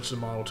then switch the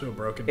model to a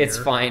broken mirror. It's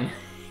fine.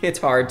 It's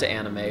hard to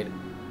animate.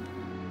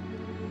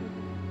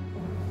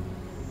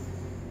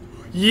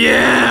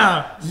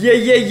 Yeah!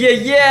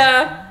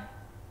 Yeah!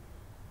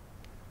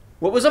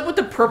 What was up with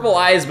the purple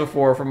eyes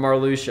before from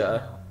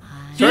Marluxia?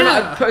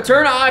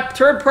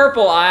 Turn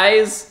purple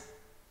eyes.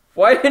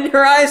 Why didn't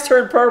her eyes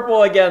turn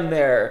purple again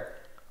there?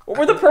 What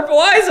were the purple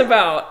eyes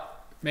about?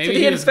 Maybe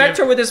did he infect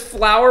her with his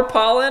flower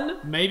pollen?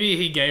 Maybe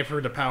he gave her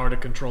the power to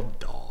control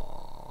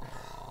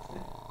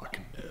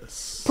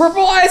darkness.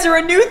 Purple eyes are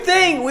a new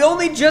thing! We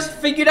only just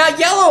figured out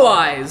yellow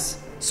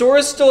eyes!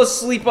 Sora's still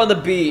asleep on the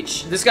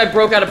beach. This guy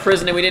broke out of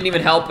prison and we didn't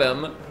even help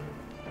him.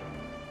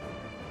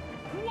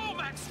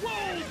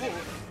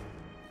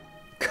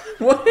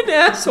 What an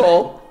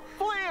asshole.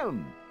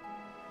 Flynn!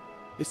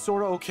 Is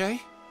Sora okay?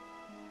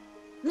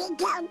 We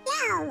don't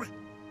know.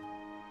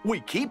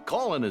 We keep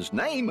calling his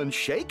name and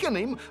shaking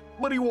him,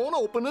 but he won't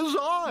open his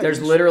eyes.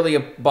 There's literally a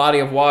body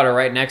of water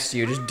right next to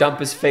you. Just dump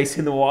his face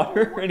in the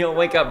water and he'll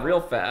wake up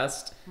real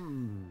fast.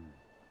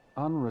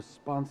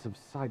 Unresponsive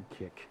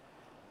sidekick.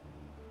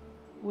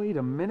 Wait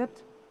a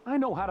minute. I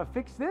know how to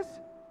fix this.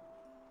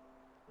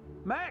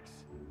 Max,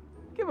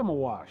 give him a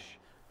wash.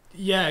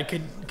 Yeah,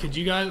 could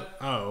you guys...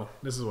 Oh,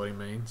 this is what he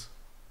means.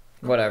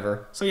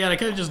 Whatever. So yeah, they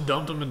could have just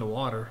dumped him into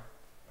water.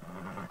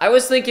 I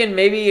was thinking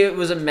maybe it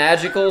was a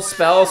magical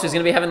spell, so he's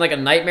gonna be having like a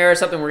nightmare or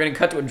something. We're gonna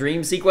cut to a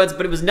dream sequence,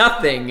 but it was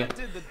nothing.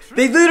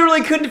 They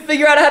literally couldn't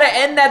figure out how to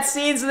end that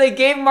scene, so they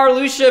gave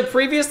Marluxia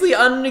previously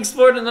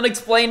unexplored and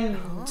unexplained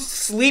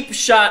sleep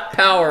shot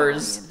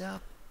powers.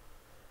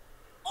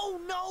 Oh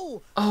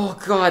no! Oh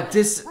god,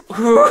 this...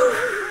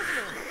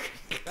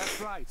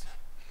 That's right.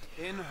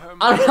 In her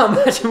I don't know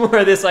how much more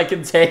of this I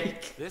can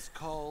take. This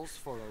calls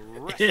for a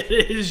rest. It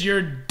is your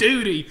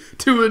duty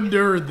to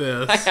endure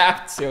this. I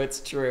have to, it's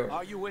true.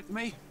 Are you with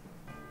me?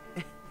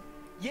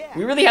 Yeah.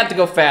 We really have to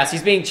go fast.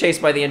 He's being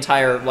chased by the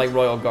entire, like,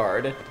 royal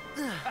guard.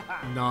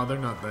 No, they're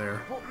not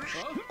there.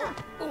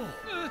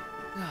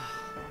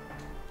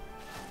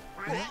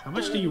 How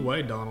much do you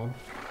weigh, Donald?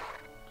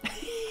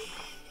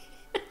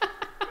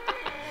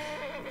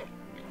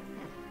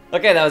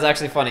 Okay, that was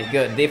actually funny.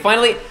 Good. They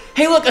finally...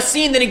 Hey, look, a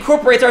scene that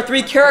incorporates our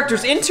three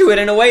characters into it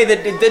in a way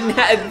that it didn't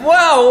have...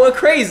 Whoa,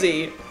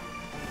 crazy.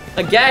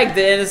 A gag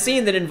in a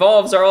scene that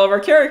involves all of our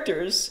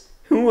characters.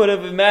 Who would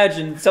have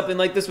imagined something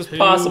like this was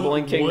possible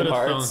in Kingdom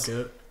Hearts?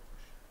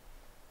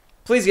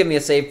 Please give me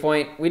a save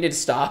point. We need to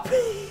stop.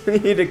 We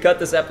need to cut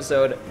this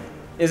episode.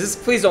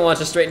 Please don't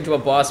launch us straight into a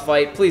boss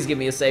fight. Please give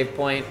me a save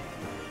point.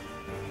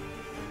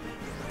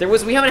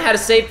 We haven't had a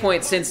save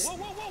point since...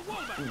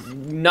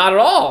 Not at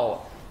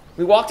all.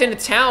 We walked into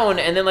town,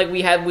 and then like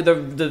we had with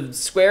the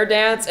square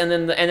dance, and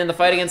then the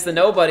fight against the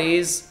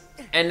nobodies,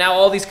 and now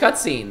all these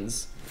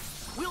cutscenes.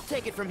 We'll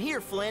take it from here,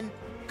 Flynn.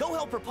 Go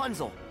help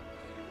Rapunzel.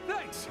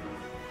 Thanks.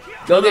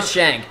 Go get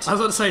shanked. I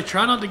was about to say,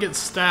 try not to get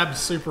stabbed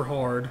super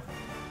hard.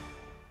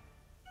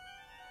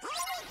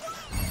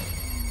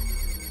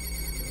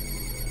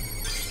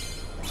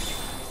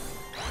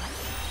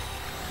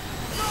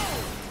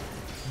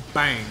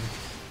 Bang.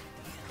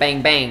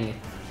 Bang bang.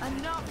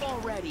 Enough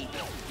already.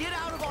 Get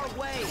out of our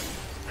way.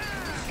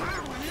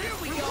 Here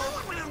we go.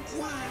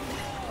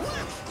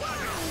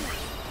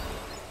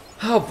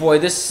 Oh boy,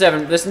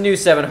 this new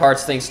 7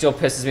 hearts thing still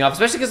pisses me off,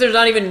 especially because there's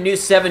not even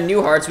 7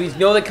 new hearts. We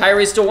know that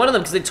Kairi is still one of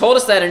them because they told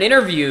us that in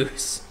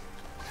interviews.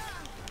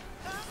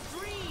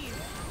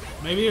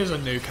 Maybe there's a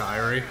new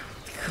Kairi.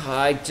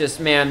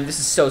 Man, this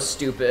is so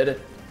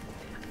stupid.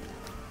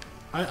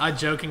 I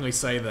jokingly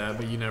say that,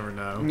 but you never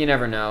know. You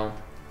never know.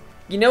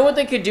 You know what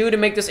they could do to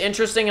make this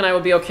interesting and I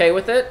would be okay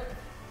with it?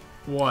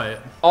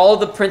 What? All of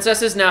the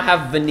princesses now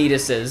have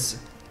Vanitases.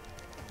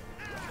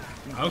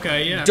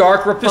 Okay, yeah.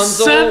 Dark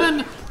Rapunzel. The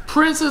 7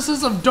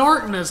 princesses of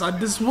darkness.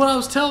 This is what I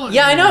was telling you.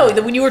 Yeah, I know.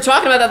 When you were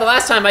talking about that the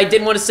last time, I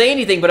didn't want to say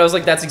anything, but I was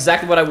like, that's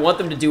exactly what I want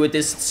them to do with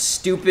this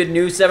stupid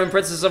new 7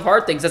 princesses of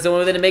heart things. That's the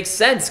only way that it makes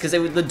sense, because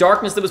the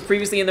darkness that was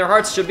previously in their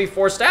hearts should be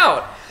forced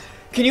out.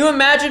 Can you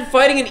imagine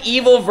fighting an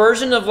evil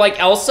version of, like,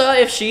 Elsa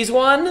if she's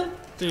one?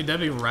 Dude,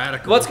 that'd be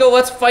radical. Let's go,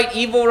 let's fight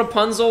evil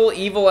Rapunzel,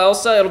 evil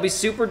Elsa. It'll be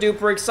super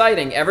duper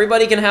exciting.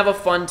 Everybody can have a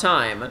fun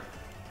time.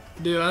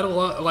 Dude, I'd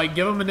like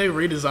give them a new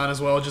redesign as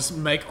well. Just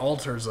make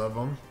altars of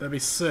them. That'd be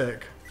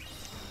sick.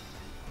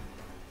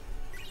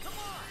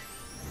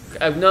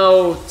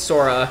 No,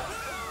 Sora.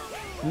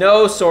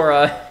 No,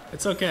 Sora.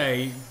 It's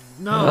okay.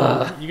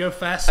 No, you go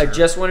faster. I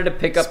just wanted to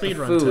pick up the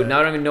Speedrun food. tech. Now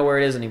I don't even know where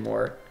it is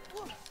anymore.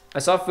 I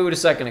saw food a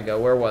second ago.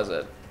 Where was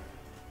it?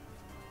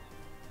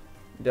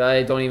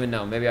 I don't even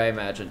know. Maybe I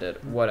imagined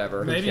it.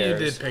 Whatever. Maybe you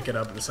did pick it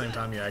up at the same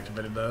time you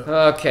activated that.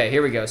 Okay,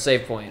 here we go.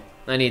 Save point.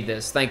 I need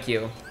this. Thank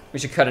you. We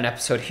should cut an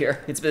episode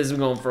here. It's been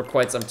going for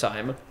quite some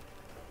time.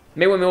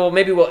 Maybe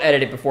we'll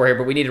edit it before here,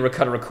 but we need to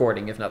cut a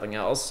recording if nothing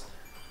else.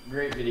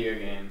 Great video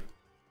game.